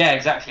 Yeah,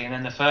 exactly. And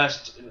then the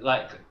first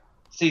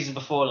season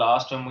before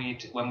last, when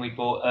we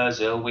bought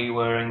Ozil, we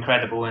were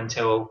incredible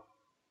until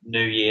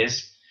New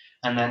Year's,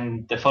 and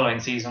then the following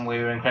season we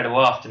were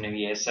incredible after New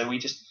Year's. So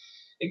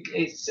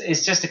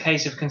it's just a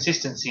case of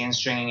consistency and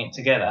stringing it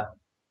together,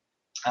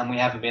 and we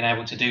haven't been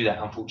able to do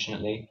that,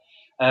 unfortunately.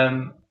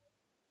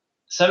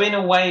 So in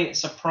a way, it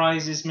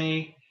surprises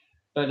me.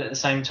 But at the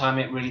same time,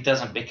 it really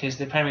doesn't, because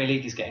the Premier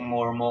League is getting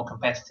more and more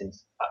competitive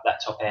at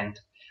that top end.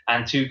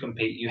 And to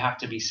compete, you have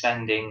to be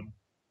spending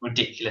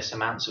ridiculous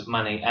amounts of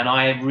money. And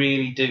I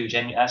really do.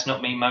 That's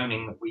not me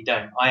moaning that we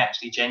don't. I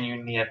actually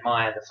genuinely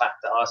admire the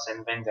fact that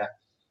Arsene Wenger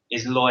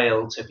is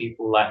loyal to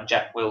people like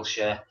Jack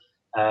Wilshere,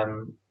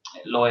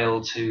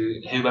 loyal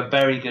to who are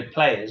very good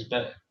players,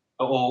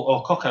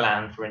 or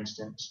Coquelin, for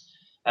instance.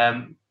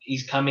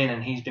 He's come in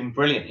and he's been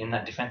brilliant in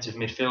that defensive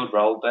midfield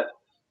role, but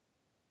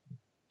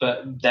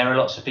there are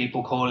lots of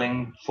people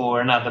calling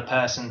for another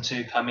person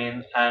to come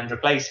in and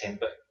replace him.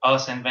 But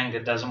Arsene Wenger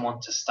doesn't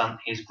want to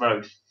stunt his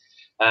growth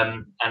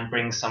and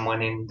bring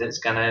someone in that's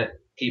going to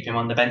keep him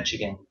on the bench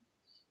again.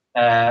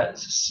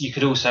 You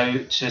could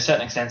also, to a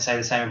certain extent, say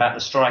the same about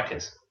the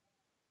strikers.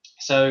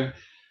 So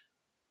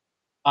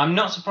I'm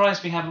not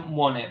surprised we haven't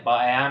won it, but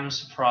I am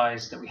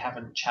surprised that we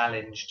haven't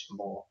challenged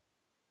more.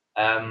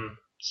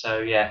 So,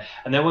 yeah.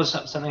 And there was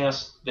something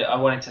else that I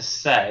wanted to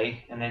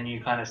say, and then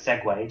you kind of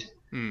segued.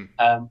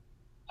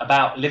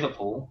 About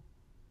Liverpool.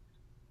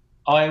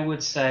 I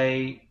would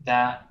say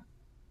that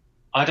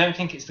I don't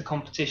think it's the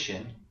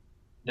competition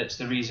that's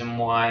the reason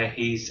why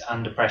he's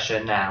under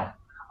pressure now.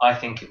 I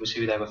think it was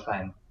who they were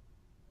playing.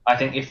 I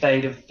think if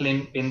they'd have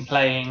been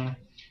playing,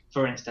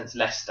 for instance,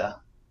 Leicester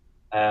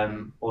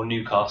or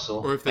Newcastle,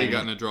 or if they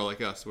got in a draw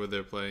like us, where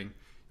they're playing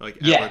like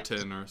Yeah.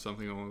 Everton or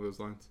something along those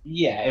lines.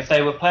 Yeah, if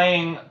they were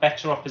playing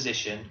better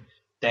opposition,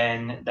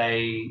 then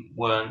they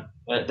weren't.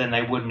 Then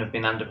they wouldn't have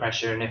been under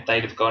pressure, and if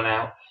they'd have gone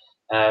out,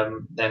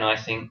 then I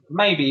think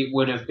maybe it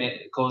would have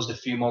caused a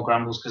few more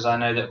grumbles because I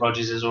know that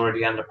Rodgers is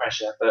already under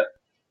pressure. But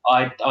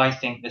I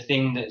think the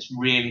thing that's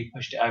really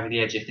pushed it over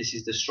the edge, if this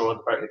is the straw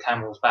that broke the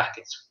camel's back,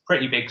 it's a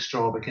pretty big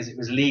straw because it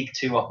was League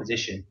Two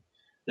opposition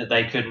that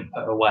they couldn't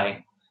put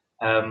away.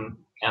 And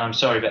I'm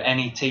sorry, but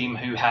any team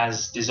who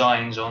has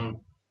designs on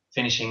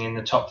finishing in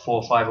the top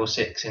 4, 5 or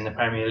 6 in the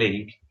Premier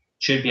League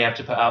should be able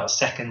to put out a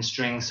second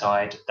string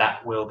side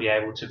that will be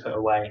able to put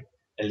away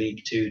a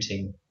League 2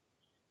 team.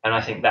 And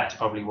I think that's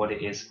probably what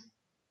it is,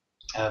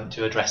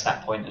 to address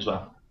that point as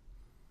well.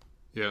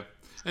 Yeah.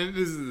 And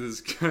this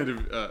is kind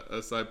of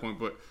a side point,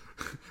 but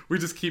we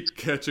just keep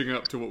catching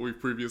up to what we've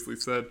previously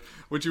said.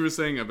 What you were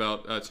saying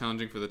about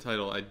challenging for the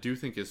title, I do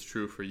think is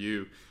true for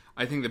you.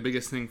 I think the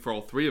biggest thing for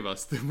all three of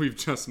us that we've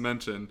just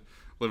mentioned,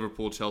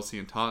 Liverpool, Chelsea,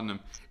 and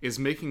Tottenham, is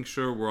making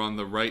sure we're on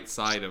the right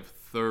side of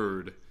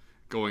third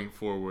going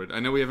forward. I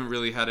know we haven't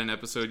really had an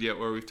episode yet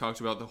where we've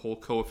talked about the whole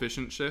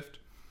coefficient shift,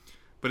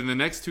 but in the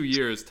next 2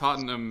 years,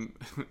 Tottenham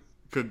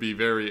could be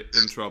very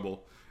in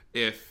trouble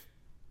if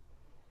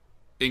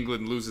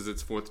England loses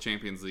its 4th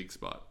Champions League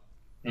spot,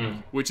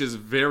 which is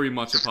very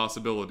much a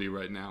possibility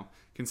right now,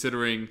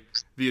 considering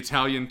the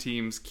Italian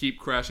teams keep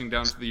crashing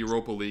down to the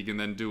Europa League and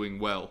then doing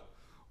well,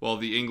 while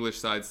the English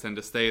sides tend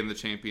to stay in the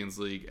Champions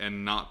League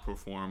and not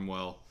perform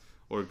well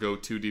or go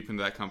too deep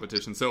into that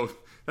competition. So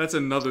that's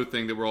another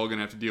thing that we're all going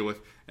to have to deal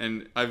with.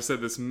 And I've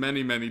said this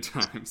many, many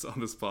times on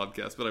this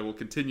podcast, but I will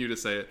continue to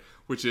say it,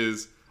 which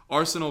is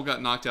Arsenal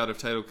got knocked out of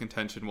title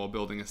contention while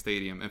building a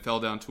stadium and fell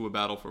down to a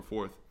battle for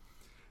 4th.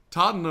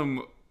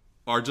 Tottenham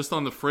are just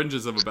on the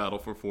fringes of a battle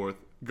for 4th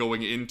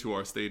going into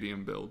our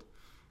stadium build.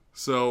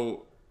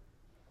 So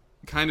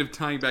kind of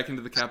tying back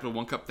into the Capital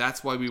One Cup,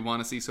 that's why we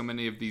want to see so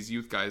many of these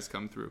youth guys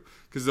come through,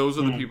 because those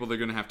are the people that are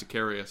going to have to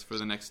carry us for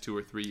the next 2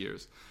 or 3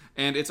 years.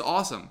 And it's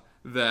awesome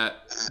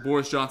that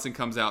Boris Johnson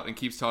comes out and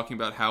keeps talking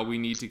about how we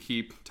need to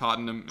keep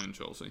Tottenham and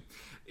Chelsea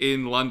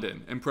in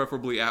London and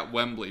preferably at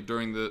Wembley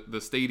during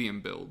the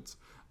stadium builds.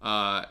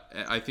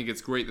 I think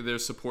it's great that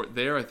there's support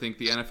there. I think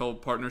the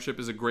NFL partnership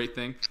is a great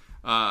thing.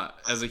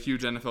 As a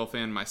huge NFL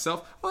fan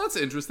myself, well, that's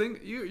interesting.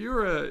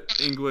 You're a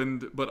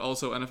England but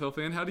also NFL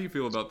fan. How do you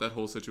feel about that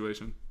whole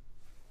situation?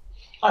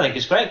 I think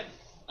it's great.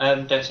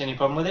 Don't see any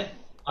problem with it.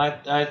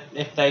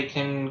 If they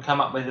can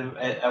come up with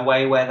a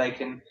way where they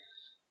can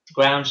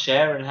ground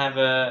share and have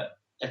a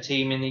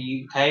team in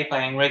the UK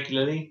playing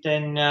regularly,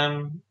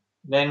 then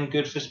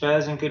good for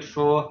Spurs and good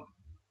for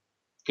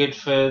the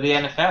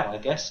NFL, I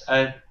guess.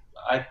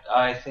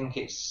 I think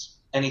it's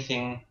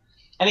anything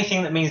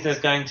that means there's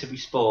going to be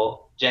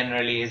sport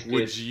generally is good.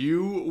 Would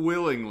you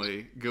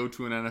willingly go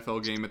to an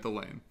NFL game at the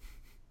Lane?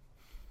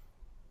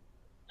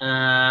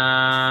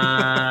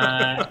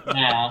 Now,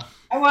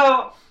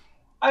 well,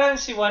 I don't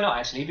see why not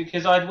actually,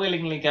 because I'd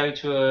willingly go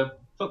to a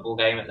football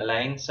game at the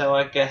Lane. So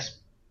I guess,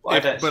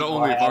 but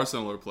only if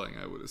Arsenal are playing,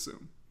 I would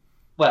assume.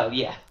 Well,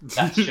 yeah,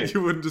 that's true.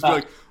 You wouldn't just be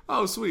like,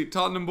 "Oh, sweet,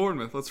 Tottenham,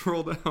 Bournemouth, let's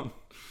roll down."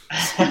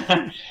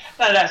 No,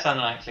 that's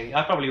unlikely.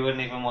 I probably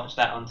wouldn't even watch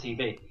that on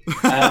TV.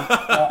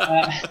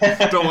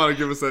 Don't want to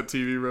give us that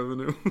TV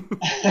revenue.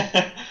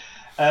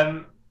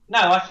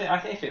 No, I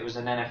think if it was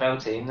an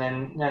NFL team,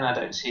 then I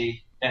don't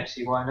see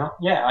why not.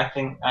 Yeah, I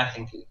think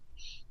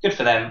good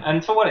for them.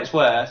 And for what it's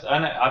worth, I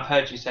know I've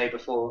heard you say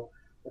before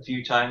a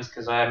few times,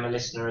 because I am a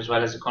listener as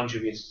well as a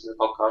contributor to the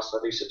podcast, so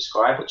I do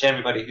subscribe, which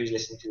everybody who's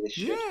listening to this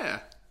should.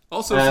 Yeah.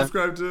 Also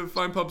subscribe to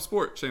Fine Pub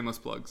Sport. Shameless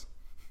plugs.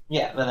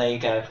 Yeah, well, there you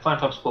go. Fine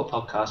Pub Sport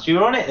podcast. You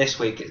were on it this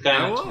week. It's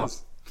going on tomorrow.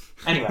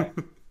 Anyway.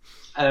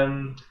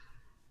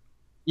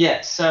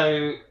 Yeah,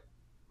 so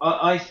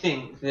I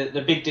think that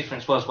the big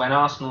difference was when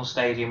Arsenal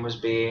Stadium was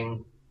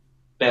being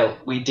built,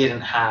 we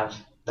didn't have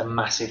the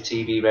massive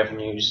TV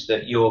revenues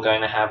that you're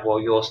going to have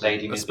while your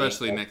stadium is being built.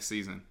 Especially next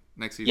season.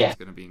 Next season is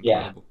going to be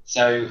incredible. Yeah.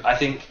 So I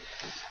think,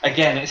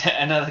 again, it's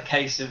another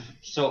case of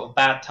sort of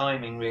bad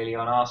timing, really,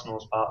 on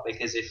Arsenal's part,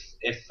 because if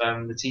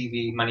the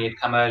TV money had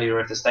come earlier,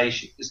 if the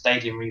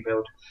stadium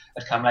rebuild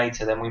had come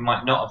later, then we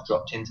might not have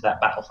dropped into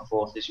that battle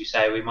for 4th, as you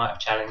say. We might have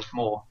challenged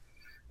more.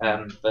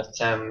 But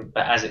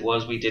as it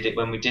was, we did it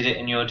when we did it,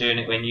 and you're doing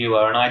it when you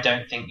are. And I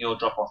don't think your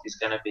drop-off is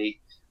going to be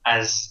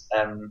as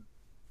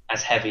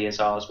heavy as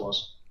ours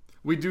was.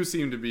 We do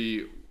seem to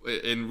be,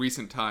 in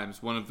recent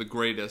times, one of the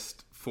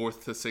greatest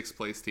 4th to 6th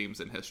place teams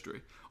in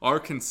history. Our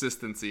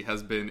consistency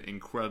has been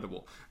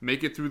incredible.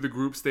 Make it through the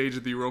group stage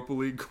of the Europa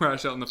League,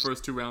 crash out in the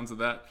first 2 rounds of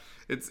that.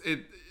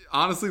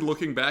 Honestly,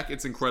 looking back,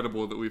 it's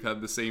incredible that we've had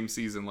the same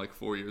season like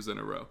 4 years in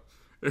a row.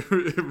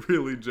 It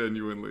really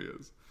genuinely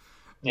is.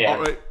 Yeah.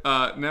 All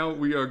right, now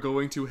we are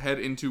going to head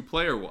into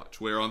Player Watch,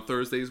 where on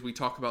Thursdays we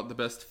talk about the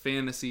best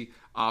fantasy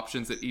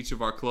options at each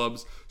of our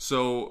clubs.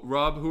 So,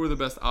 Rob, who are the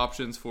best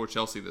options for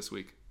Chelsea this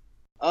week?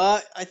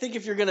 I think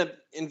if you're going to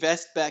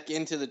invest back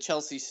into the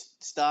Chelsea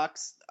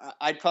stocks,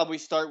 I'd probably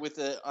start with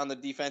on the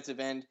defensive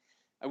end.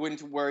 I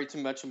wouldn't worry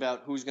too much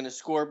about who's going to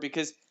score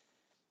because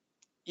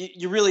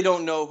you really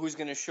don't know who's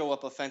going to show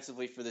up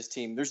offensively for this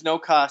team. There's no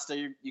Costa.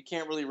 You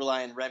can't really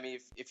rely on Remy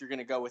if you're going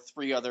to go with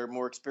three other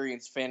more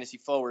experienced fantasy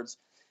forwards.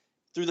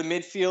 Through the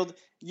midfield,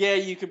 yeah,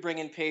 you could bring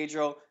in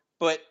Pedro,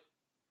 but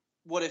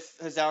what if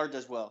Hazard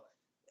does well?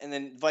 And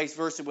then vice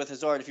versa with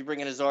Hazard. If you bring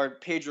in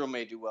Hazard, Pedro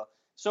may do well.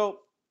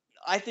 So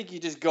I think you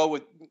just go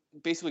with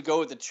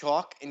the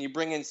chalk and you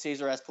bring in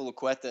Cesar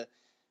Azpilicueta.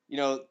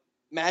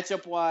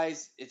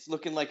 Matchup-wise, it's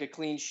looking like a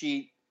clean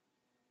sheet.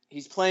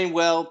 He's playing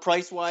well.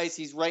 Price-wise,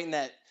 he's right in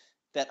that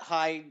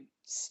high.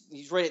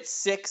 He's right at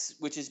 6,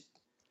 which is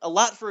a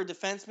lot for a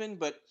defenseman.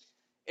 But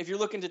if you're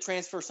looking to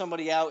transfer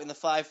somebody out in the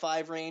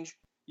 5-5 range,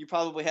 you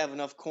probably have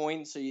enough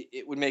coin, so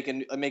it would make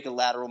a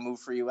lateral move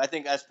for you. I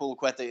think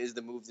Azpilicueta is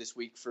the move this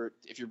week for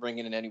if you're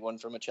bringing in anyone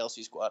from a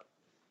Chelsea squad.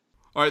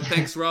 All right,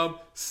 thanks, Rob.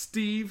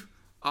 Steve,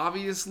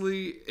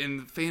 obviously,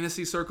 in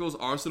fantasy circles,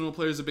 Arsenal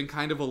players have been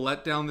kind of a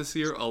letdown this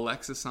year.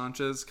 Alexis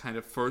Sanchez kind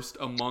of first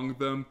among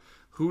them.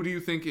 Who do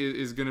you think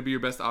is going to be your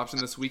best option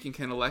this week, and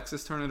can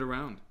Alexis turn it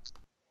around?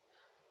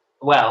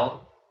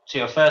 Well, to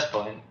your first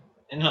point,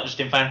 not just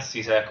in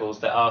fantasy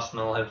circles, that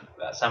Arsenal have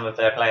some of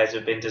their players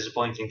have been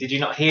disappointing. Did you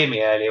not hear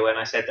me earlier when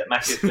I said that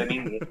Matheus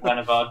Flamini is one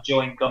of our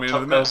joint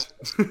top goals?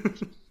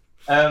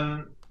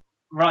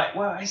 Right,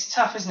 well, it's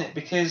tough, isn't it?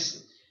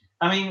 Because,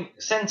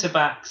 centre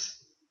backs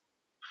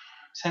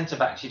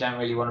you don't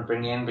really want to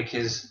bring in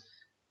because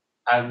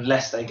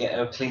unless they get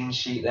a clean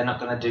sheet, they're not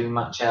going to do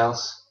much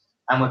else.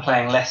 And we're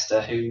playing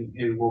Leicester, who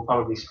will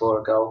probably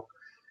score a goal.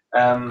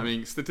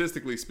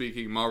 Statistically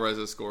speaking, Mahrez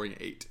is scoring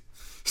 8.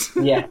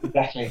 Yeah,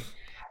 exactly.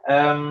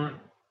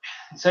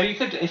 So you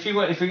could, if you're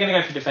going to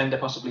go for defender,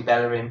 possibly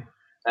Bellerin,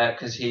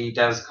 because he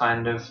does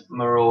kind of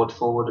maraud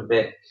forward a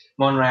bit.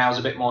 Monreal's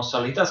a bit more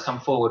solid. He does come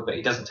forward, but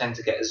he doesn't tend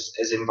to get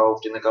as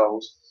involved in the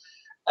goals.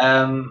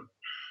 Midfield,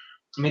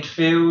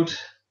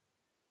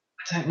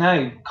 I don't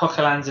know.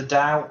 Coquelin's a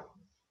doubt.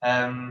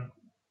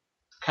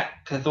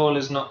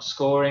 Cazorla's not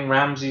scoring.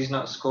 Ramsey's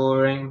not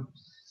scoring.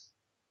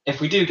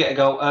 If we do get a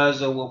goal,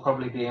 Ozil will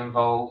probably be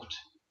involved.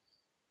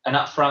 And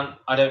up front,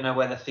 I don't know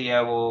whether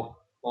Theo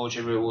or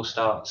Giroud will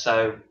start.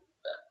 So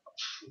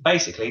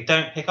basically,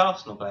 don't pick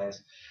Arsenal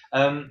players.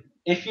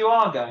 If you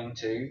are going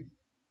to,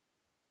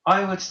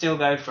 I would still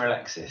go for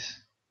Alexis.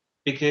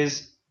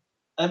 Because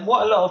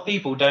what a lot of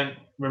people don't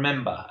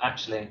remember,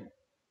 actually,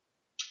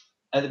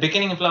 at the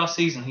beginning of last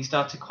season, he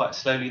started quite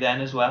slowly then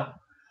as well.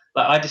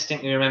 Like, I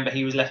distinctly remember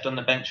he was left on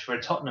the bench for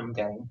a Tottenham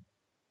game.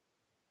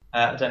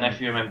 I don't know if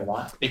you remember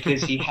that,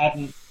 because he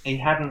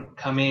hadn't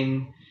come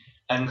in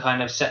and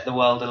kind of set the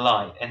world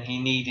alight, and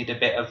he needed a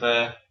bit of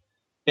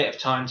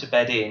time to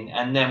bed in.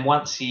 And then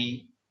once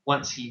he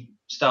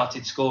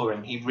started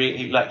scoring, he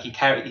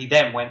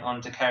then went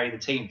on to carry the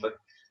team for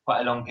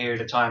quite a long period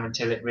of time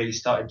until it really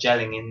started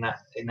gelling in that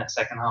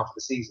second half of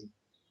the season.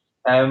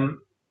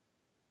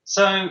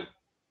 So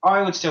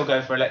I would still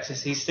go for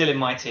Alexis. He's still in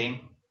my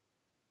team.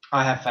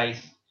 I have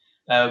faith.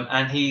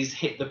 And he's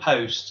hit the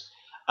post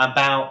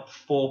about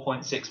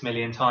 4.6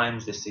 million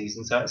times this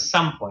season. So at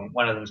some point,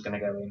 one of them's going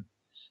to go in.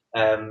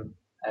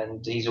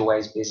 And he's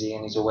always busy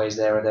and he's always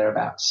there or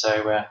thereabouts.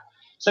 So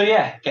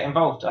yeah, get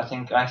involved. I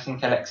think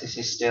Alexis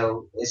is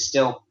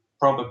still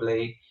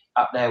probably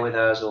up there with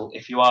Ozil.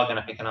 If you are going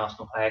to pick an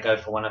Arsenal player, go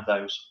for one of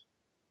those.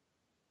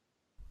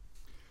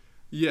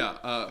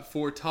 Yeah,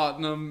 for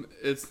Tottenham,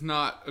 it's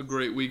not a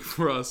great week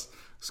for us.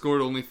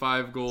 Scored only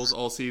 5 goals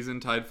all season,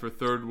 tied for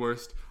 3rd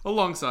worst,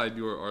 alongside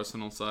your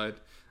Arsenal side.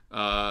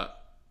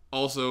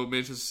 Also,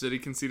 Manchester City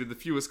conceded the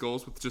fewest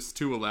goals with just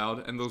 2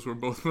 allowed, and those were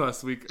both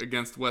last week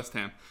against West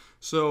Ham.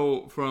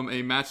 So, from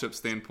a matchup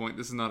standpoint,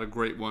 this is not a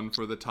great one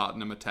for the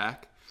Tottenham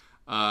attack.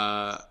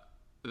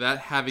 That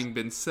having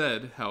been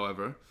said,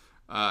 however,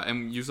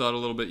 and you saw it a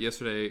little bit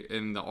yesterday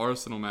in the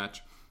Arsenal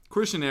match,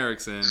 Christian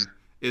Eriksen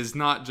is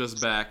not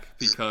just back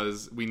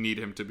because we need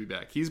him to be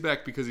back. He's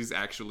back because he's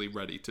actually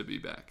ready to be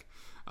back.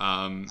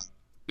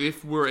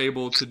 If we're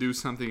able to do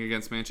something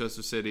against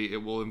Manchester City, it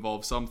will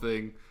involve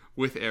something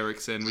with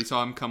Eriksen. We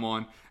saw him come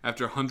on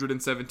after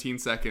 117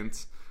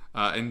 seconds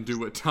and do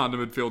what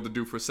Tottenham had failed to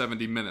do for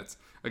 70 minutes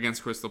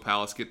against Crystal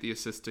Palace, get the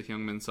assist to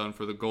Heung-min Son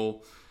for the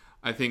goal.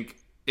 I think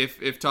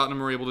if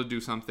Tottenham are able to do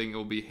something, it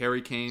will be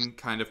Harry Kane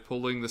kind of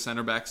pulling the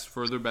center backs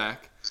further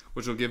back,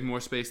 which will give more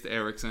space to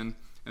Eriksen.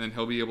 And then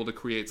he'll be able to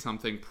create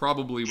something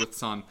probably with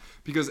Son.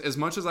 Because as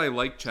much as I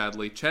like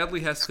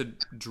Chadley has to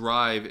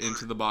drive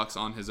into the box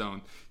on his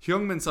own.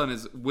 Heung-min Son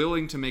is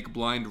willing to make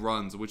blind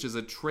runs, which is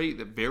a trait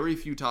that very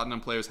few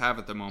Tottenham players have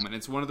at the moment.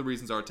 It's one of the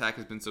reasons our attack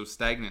has been so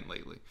stagnant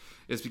lately.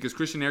 It's because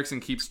Christian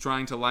Eriksen keeps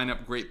trying to line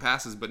up great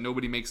passes, but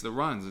nobody makes the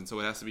runs, and so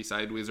it has to be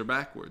sideways or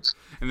backwards.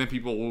 And then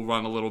people will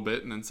run a little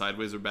bit, and then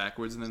sideways or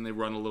backwards, and then they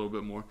run a little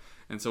bit more.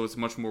 and so it's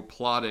much more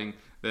plotting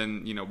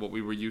than what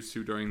we were used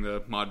to during the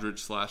Modric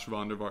 /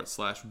 Van der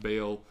Vaart /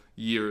 Bale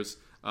years.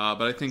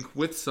 But I think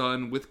with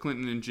Son, with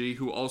Clinton and G,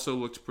 who also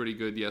looked pretty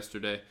good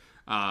yesterday,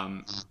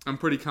 I'm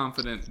pretty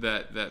confident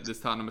that this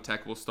Tottenham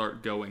attack will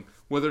start going.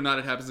 Whether or not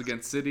it happens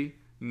against City,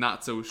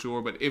 not so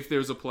sure. But if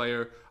there's a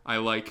player I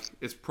like,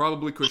 it's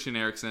probably Christian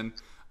Eriksen.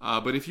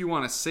 But if you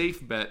want a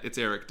safe bet, it's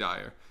Eric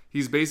Dyer.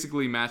 He's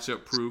basically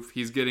matchup proof.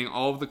 He's getting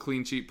all of the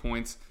clean sheet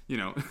points.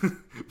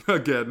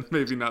 Again,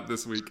 maybe not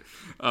this week.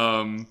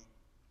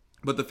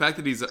 But the fact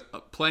that he's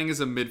playing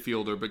as a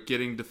midfielder but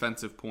getting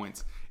defensive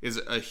points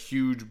is a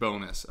huge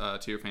bonus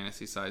to your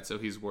fantasy side, so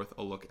he's worth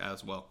a look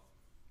as well.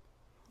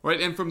 All right,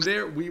 and from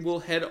there, we will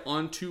head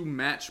on to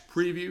match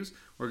previews.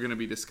 We're going to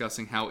be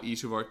discussing how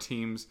each of our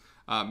teams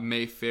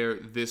may fare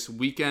this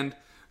weekend.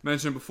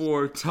 Mentioned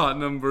before,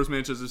 Tottenham versus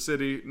Manchester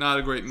City, not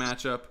a great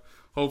matchup.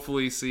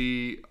 Hopefully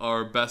see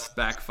our best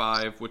back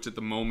five, which at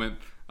the moment,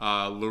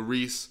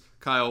 Lloris,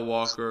 Kyle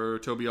Walker,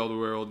 Toby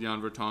Alderweireld,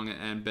 Jan Vertonghen,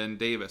 and Ben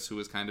Davis, who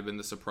has kind of been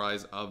the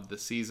surprise of the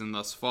season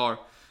thus far.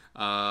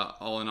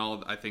 All in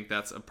all, I think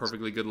that's a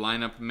perfectly good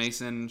lineup.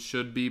 Mason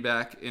should be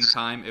back in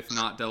time, if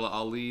not Dele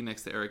Alli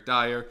next to Eric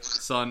Dyer,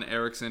 Son,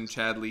 Eriksen,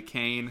 Chadley,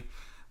 Kane.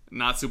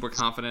 Not super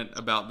confident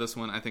about this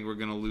one. I think we're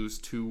going to lose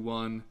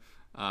 2-1.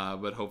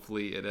 But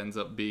hopefully it ends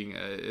up being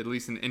at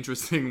least an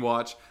interesting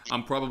watch.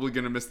 I'm probably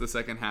going to miss the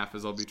second half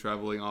as I'll be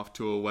traveling off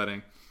to a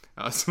wedding.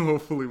 So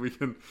hopefully we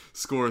can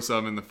score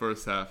some in the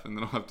first half, and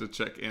then I'll have to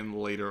check in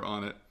later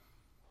on it.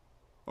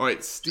 All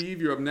right,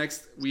 Steve, you're up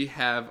next. We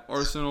have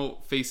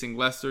Arsenal facing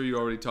Leicester. You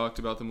already talked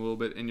about them a little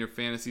bit in your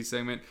fantasy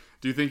segment.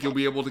 Do you think you'll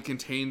be able to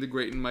contain the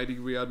great and mighty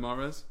Riyad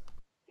Mahrez?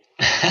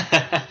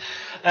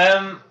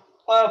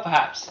 Well,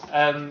 perhaps.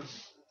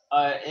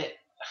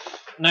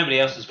 Nobody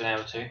else has been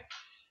able to.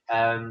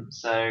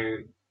 So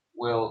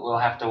we'll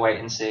have to wait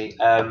and see.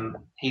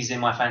 He's in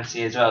my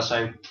fantasy as well,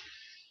 so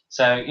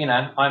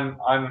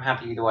I'm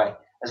happy either way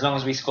as long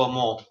as we score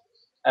more.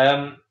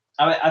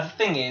 The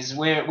thing is,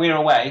 we're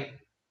away,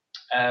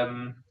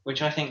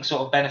 which I think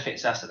sort of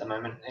benefits us at the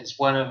moment. It's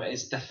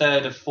the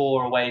third of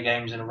 4 away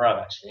games in a row,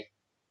 actually.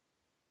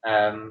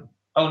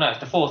 It's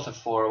the fourth of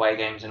 4 away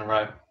games in a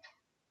row,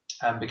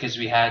 because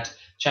we had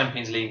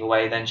Champions League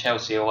away, then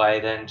Chelsea away,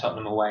 then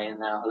Tottenham away, and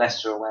now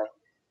Leicester away.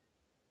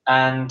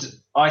 And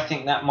I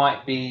think that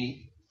might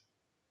be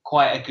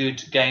quite a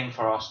good game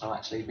for Arsenal,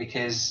 actually,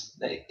 because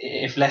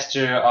if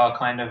Leicester are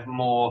kind of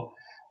more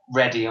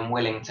ready and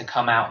willing to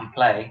come out and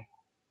play,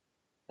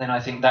 then I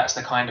think that's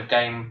the kind of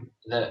game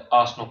that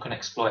Arsenal can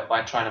exploit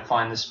by trying to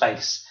find the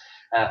space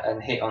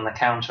and hit on the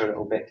counter a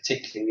little bit,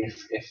 particularly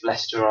if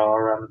Leicester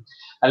are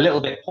a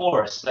little bit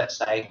porous, let's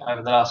say,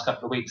 over the last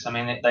couple of weeks. I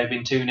mean, they've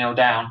been 2-0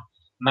 down,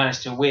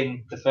 managed to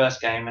win the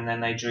first game, and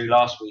then they drew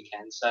last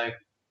weekend. So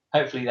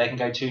hopefully they can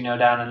go 2-0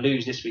 down and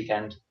lose this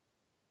weekend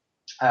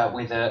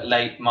with a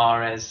late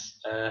Mahrez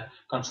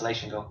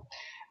consolation goal.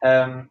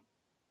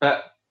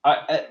 But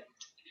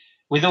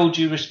with all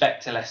due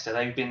respect to Leicester,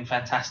 they've been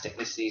fantastic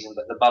this season,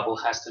 but the bubble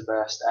has to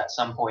burst at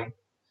some point.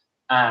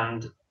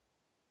 And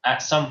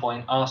at some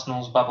point,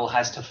 Arsenal's bubble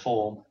has to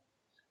form.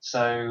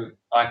 So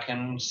I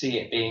can see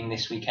it being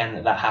this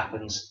weekend that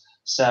happens.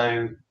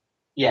 So,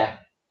 yeah,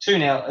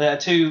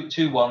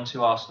 2-1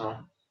 to Arsenal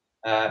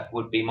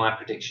would be my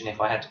prediction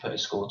if I had to put a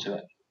score to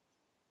it.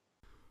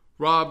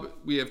 Rob,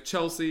 we have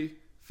Chelsea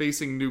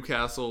facing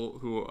Newcastle,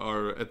 who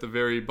are at the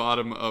very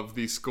bottom of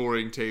the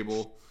scoring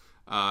table,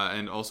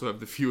 and also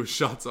have the fewest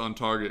shots on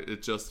target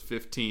at just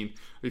 15. Are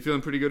you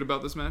feeling pretty good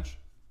about this match?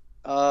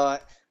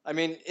 I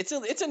mean, it's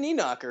a knee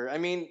knocker. I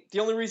mean, the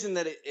only reason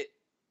that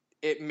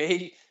it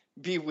may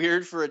be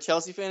weird for a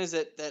Chelsea fan is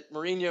that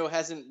Mourinho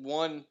hasn't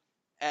won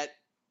at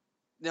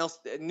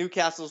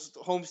Newcastle's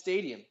home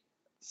stadium.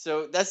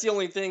 So that's the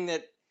only thing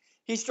that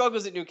he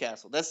struggles at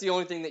Newcastle. That's the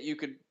only thing that you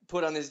could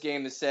put on this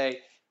game to say,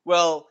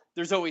 well,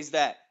 there's always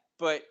that.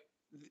 But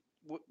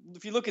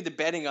if you look at the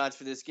betting odds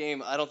for this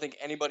game, I don't think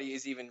anybody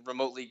is even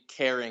remotely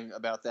caring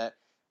about that.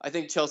 I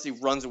think Chelsea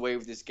runs away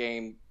with this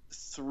game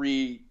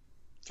 3-4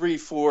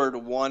 to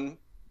 1,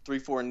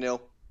 3-4-0.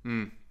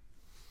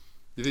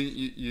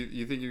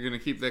 You think you're going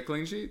to keep that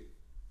clean sheet?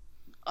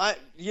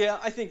 Yeah,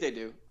 I think they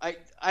do. I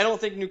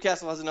don't think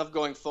Newcastle has enough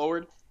going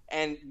forward,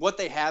 and what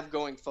they have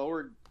going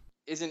forward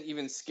isn't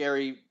even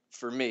scary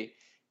for me.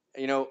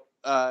 The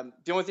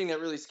only thing that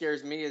really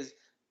scares me is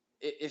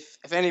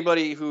if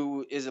anybody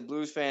who is a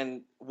Blues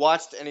fan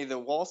watched any of the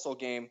Walsall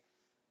game,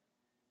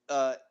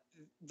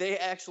 they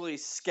actually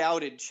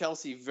scouted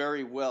Chelsea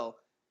very well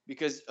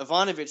because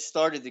Ivanovic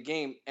started the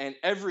game and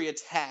every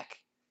attack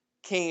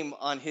came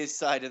on his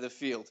side of the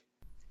field.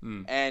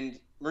 And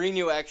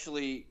Mourinho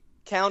actually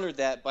countered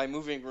that by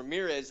moving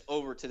Ramirez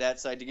over to that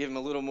side to give him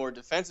a little more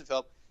defensive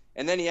help.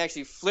 And then he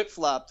actually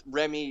flip-flopped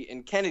Remy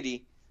and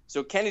Kennedy.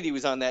 So Kennedy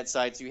was on that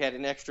side, so you had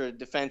an extra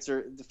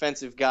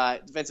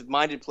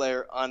defensive-minded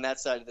player on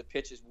that side of the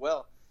pitch as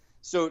well.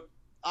 So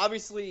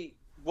obviously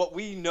what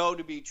we know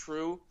to be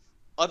true,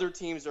 other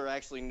teams are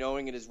actually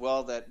knowing it as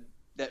well, that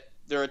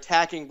they're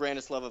attacking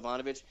Branislav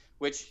Ivanovic,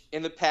 which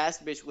in the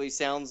past basically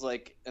sounds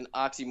like an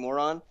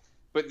oxymoron.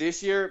 But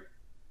this year,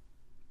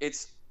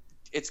 it's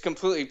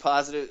completely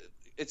positive.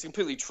 It's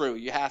completely true.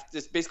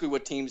 It's basically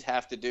what teams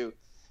have to do,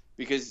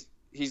 because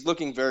he's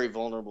looking very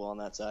vulnerable on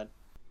that side.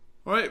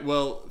 All right,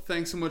 well,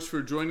 thanks so much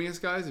for joining us,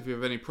 guys. If you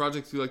have any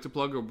projects you'd like to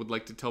plug or would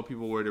like to tell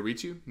people where to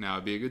reach you, now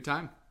would be a good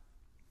time.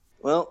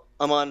 Well,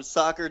 I'm on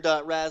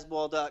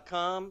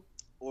soccer.rasball.com,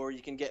 or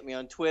you can get me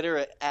on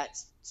Twitter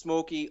at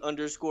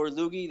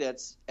Smokey_Loogie.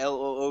 That's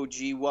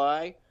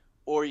LOOGY.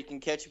 Or you can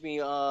catch me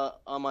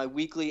on my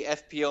weekly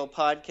FPL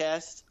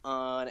podcast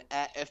on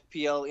at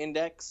FPL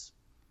Index.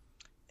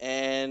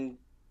 And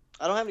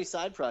I don't have any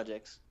side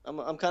projects.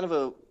 I'm kind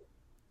of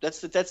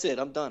that's it.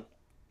 I'm done.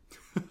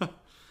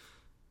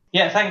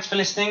 Yeah, thanks for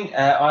listening.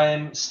 I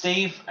am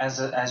Steve.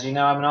 As you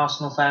know, I'm an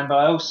Arsenal fan, but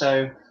I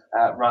also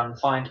run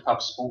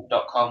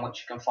findpubsport.com,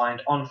 which you can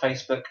find on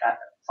Facebook at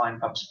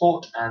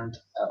findpubsport and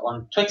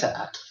on Twitter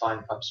at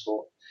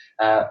findpubsport,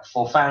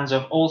 for fans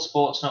of all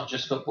sports, not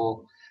just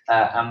football.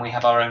 And we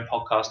have our own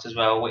podcast as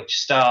well, which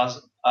stars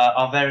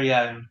our very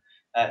own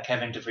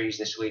Kevin DeVries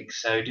this week.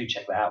 So do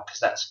check that out, because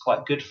that's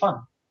quite good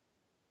fun.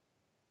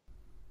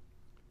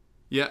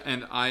 Yeah,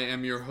 and I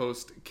am your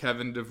host,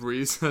 Kevin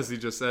DeVries, as he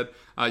just said.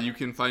 You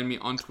can find me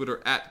on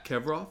Twitter at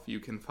Kevroff.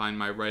 You can find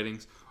my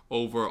writings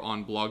over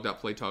on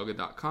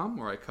blog.playtoga.com,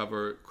 where I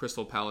cover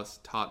Crystal Palace,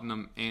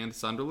 Tottenham, and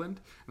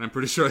Sunderland. And I'm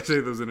pretty sure I say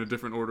those in a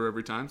different order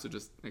every time, so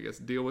just, I guess,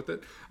 deal with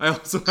it. I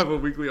also have a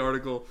weekly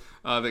article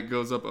that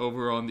goes up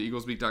over on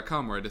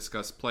theeaglesbeat.com, where I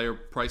discuss player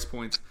price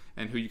points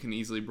and who you can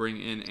easily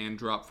bring in and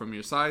drop from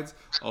your sides.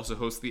 Also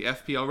host the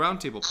FPL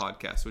Roundtable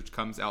podcast, which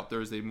comes out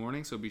Thursday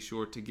morning, so be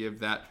sure to give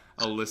that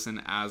a listen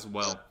as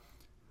well.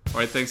 All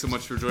right, thanks so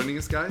much for joining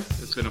us, guys.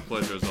 It's been a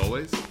pleasure as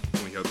always,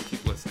 and we hope you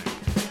keep listening.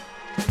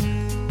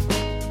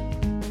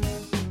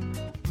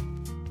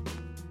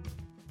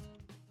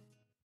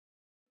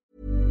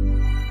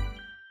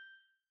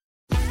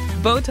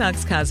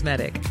 Botox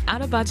Cosmetic,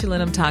 out of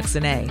botulinum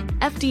toxin A,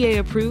 FDA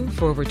approved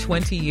for over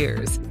 20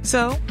 years.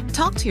 So,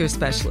 talk to your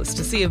specialist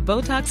to see if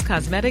Botox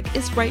Cosmetic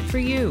is right for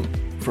you.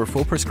 For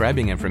full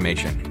prescribing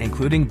information,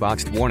 including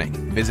boxed warning,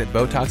 visit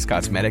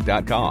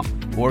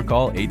BotoxCosmetic.com or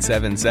call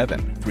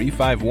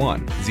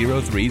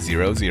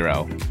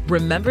 877-351-0300.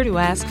 Remember to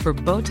ask for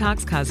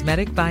Botox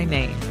Cosmetic by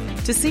name.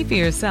 To see for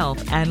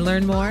yourself and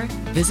learn more,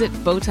 visit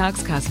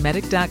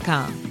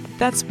BotoxCosmetic.com.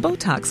 That's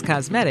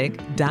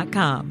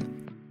BotoxCosmetic.com.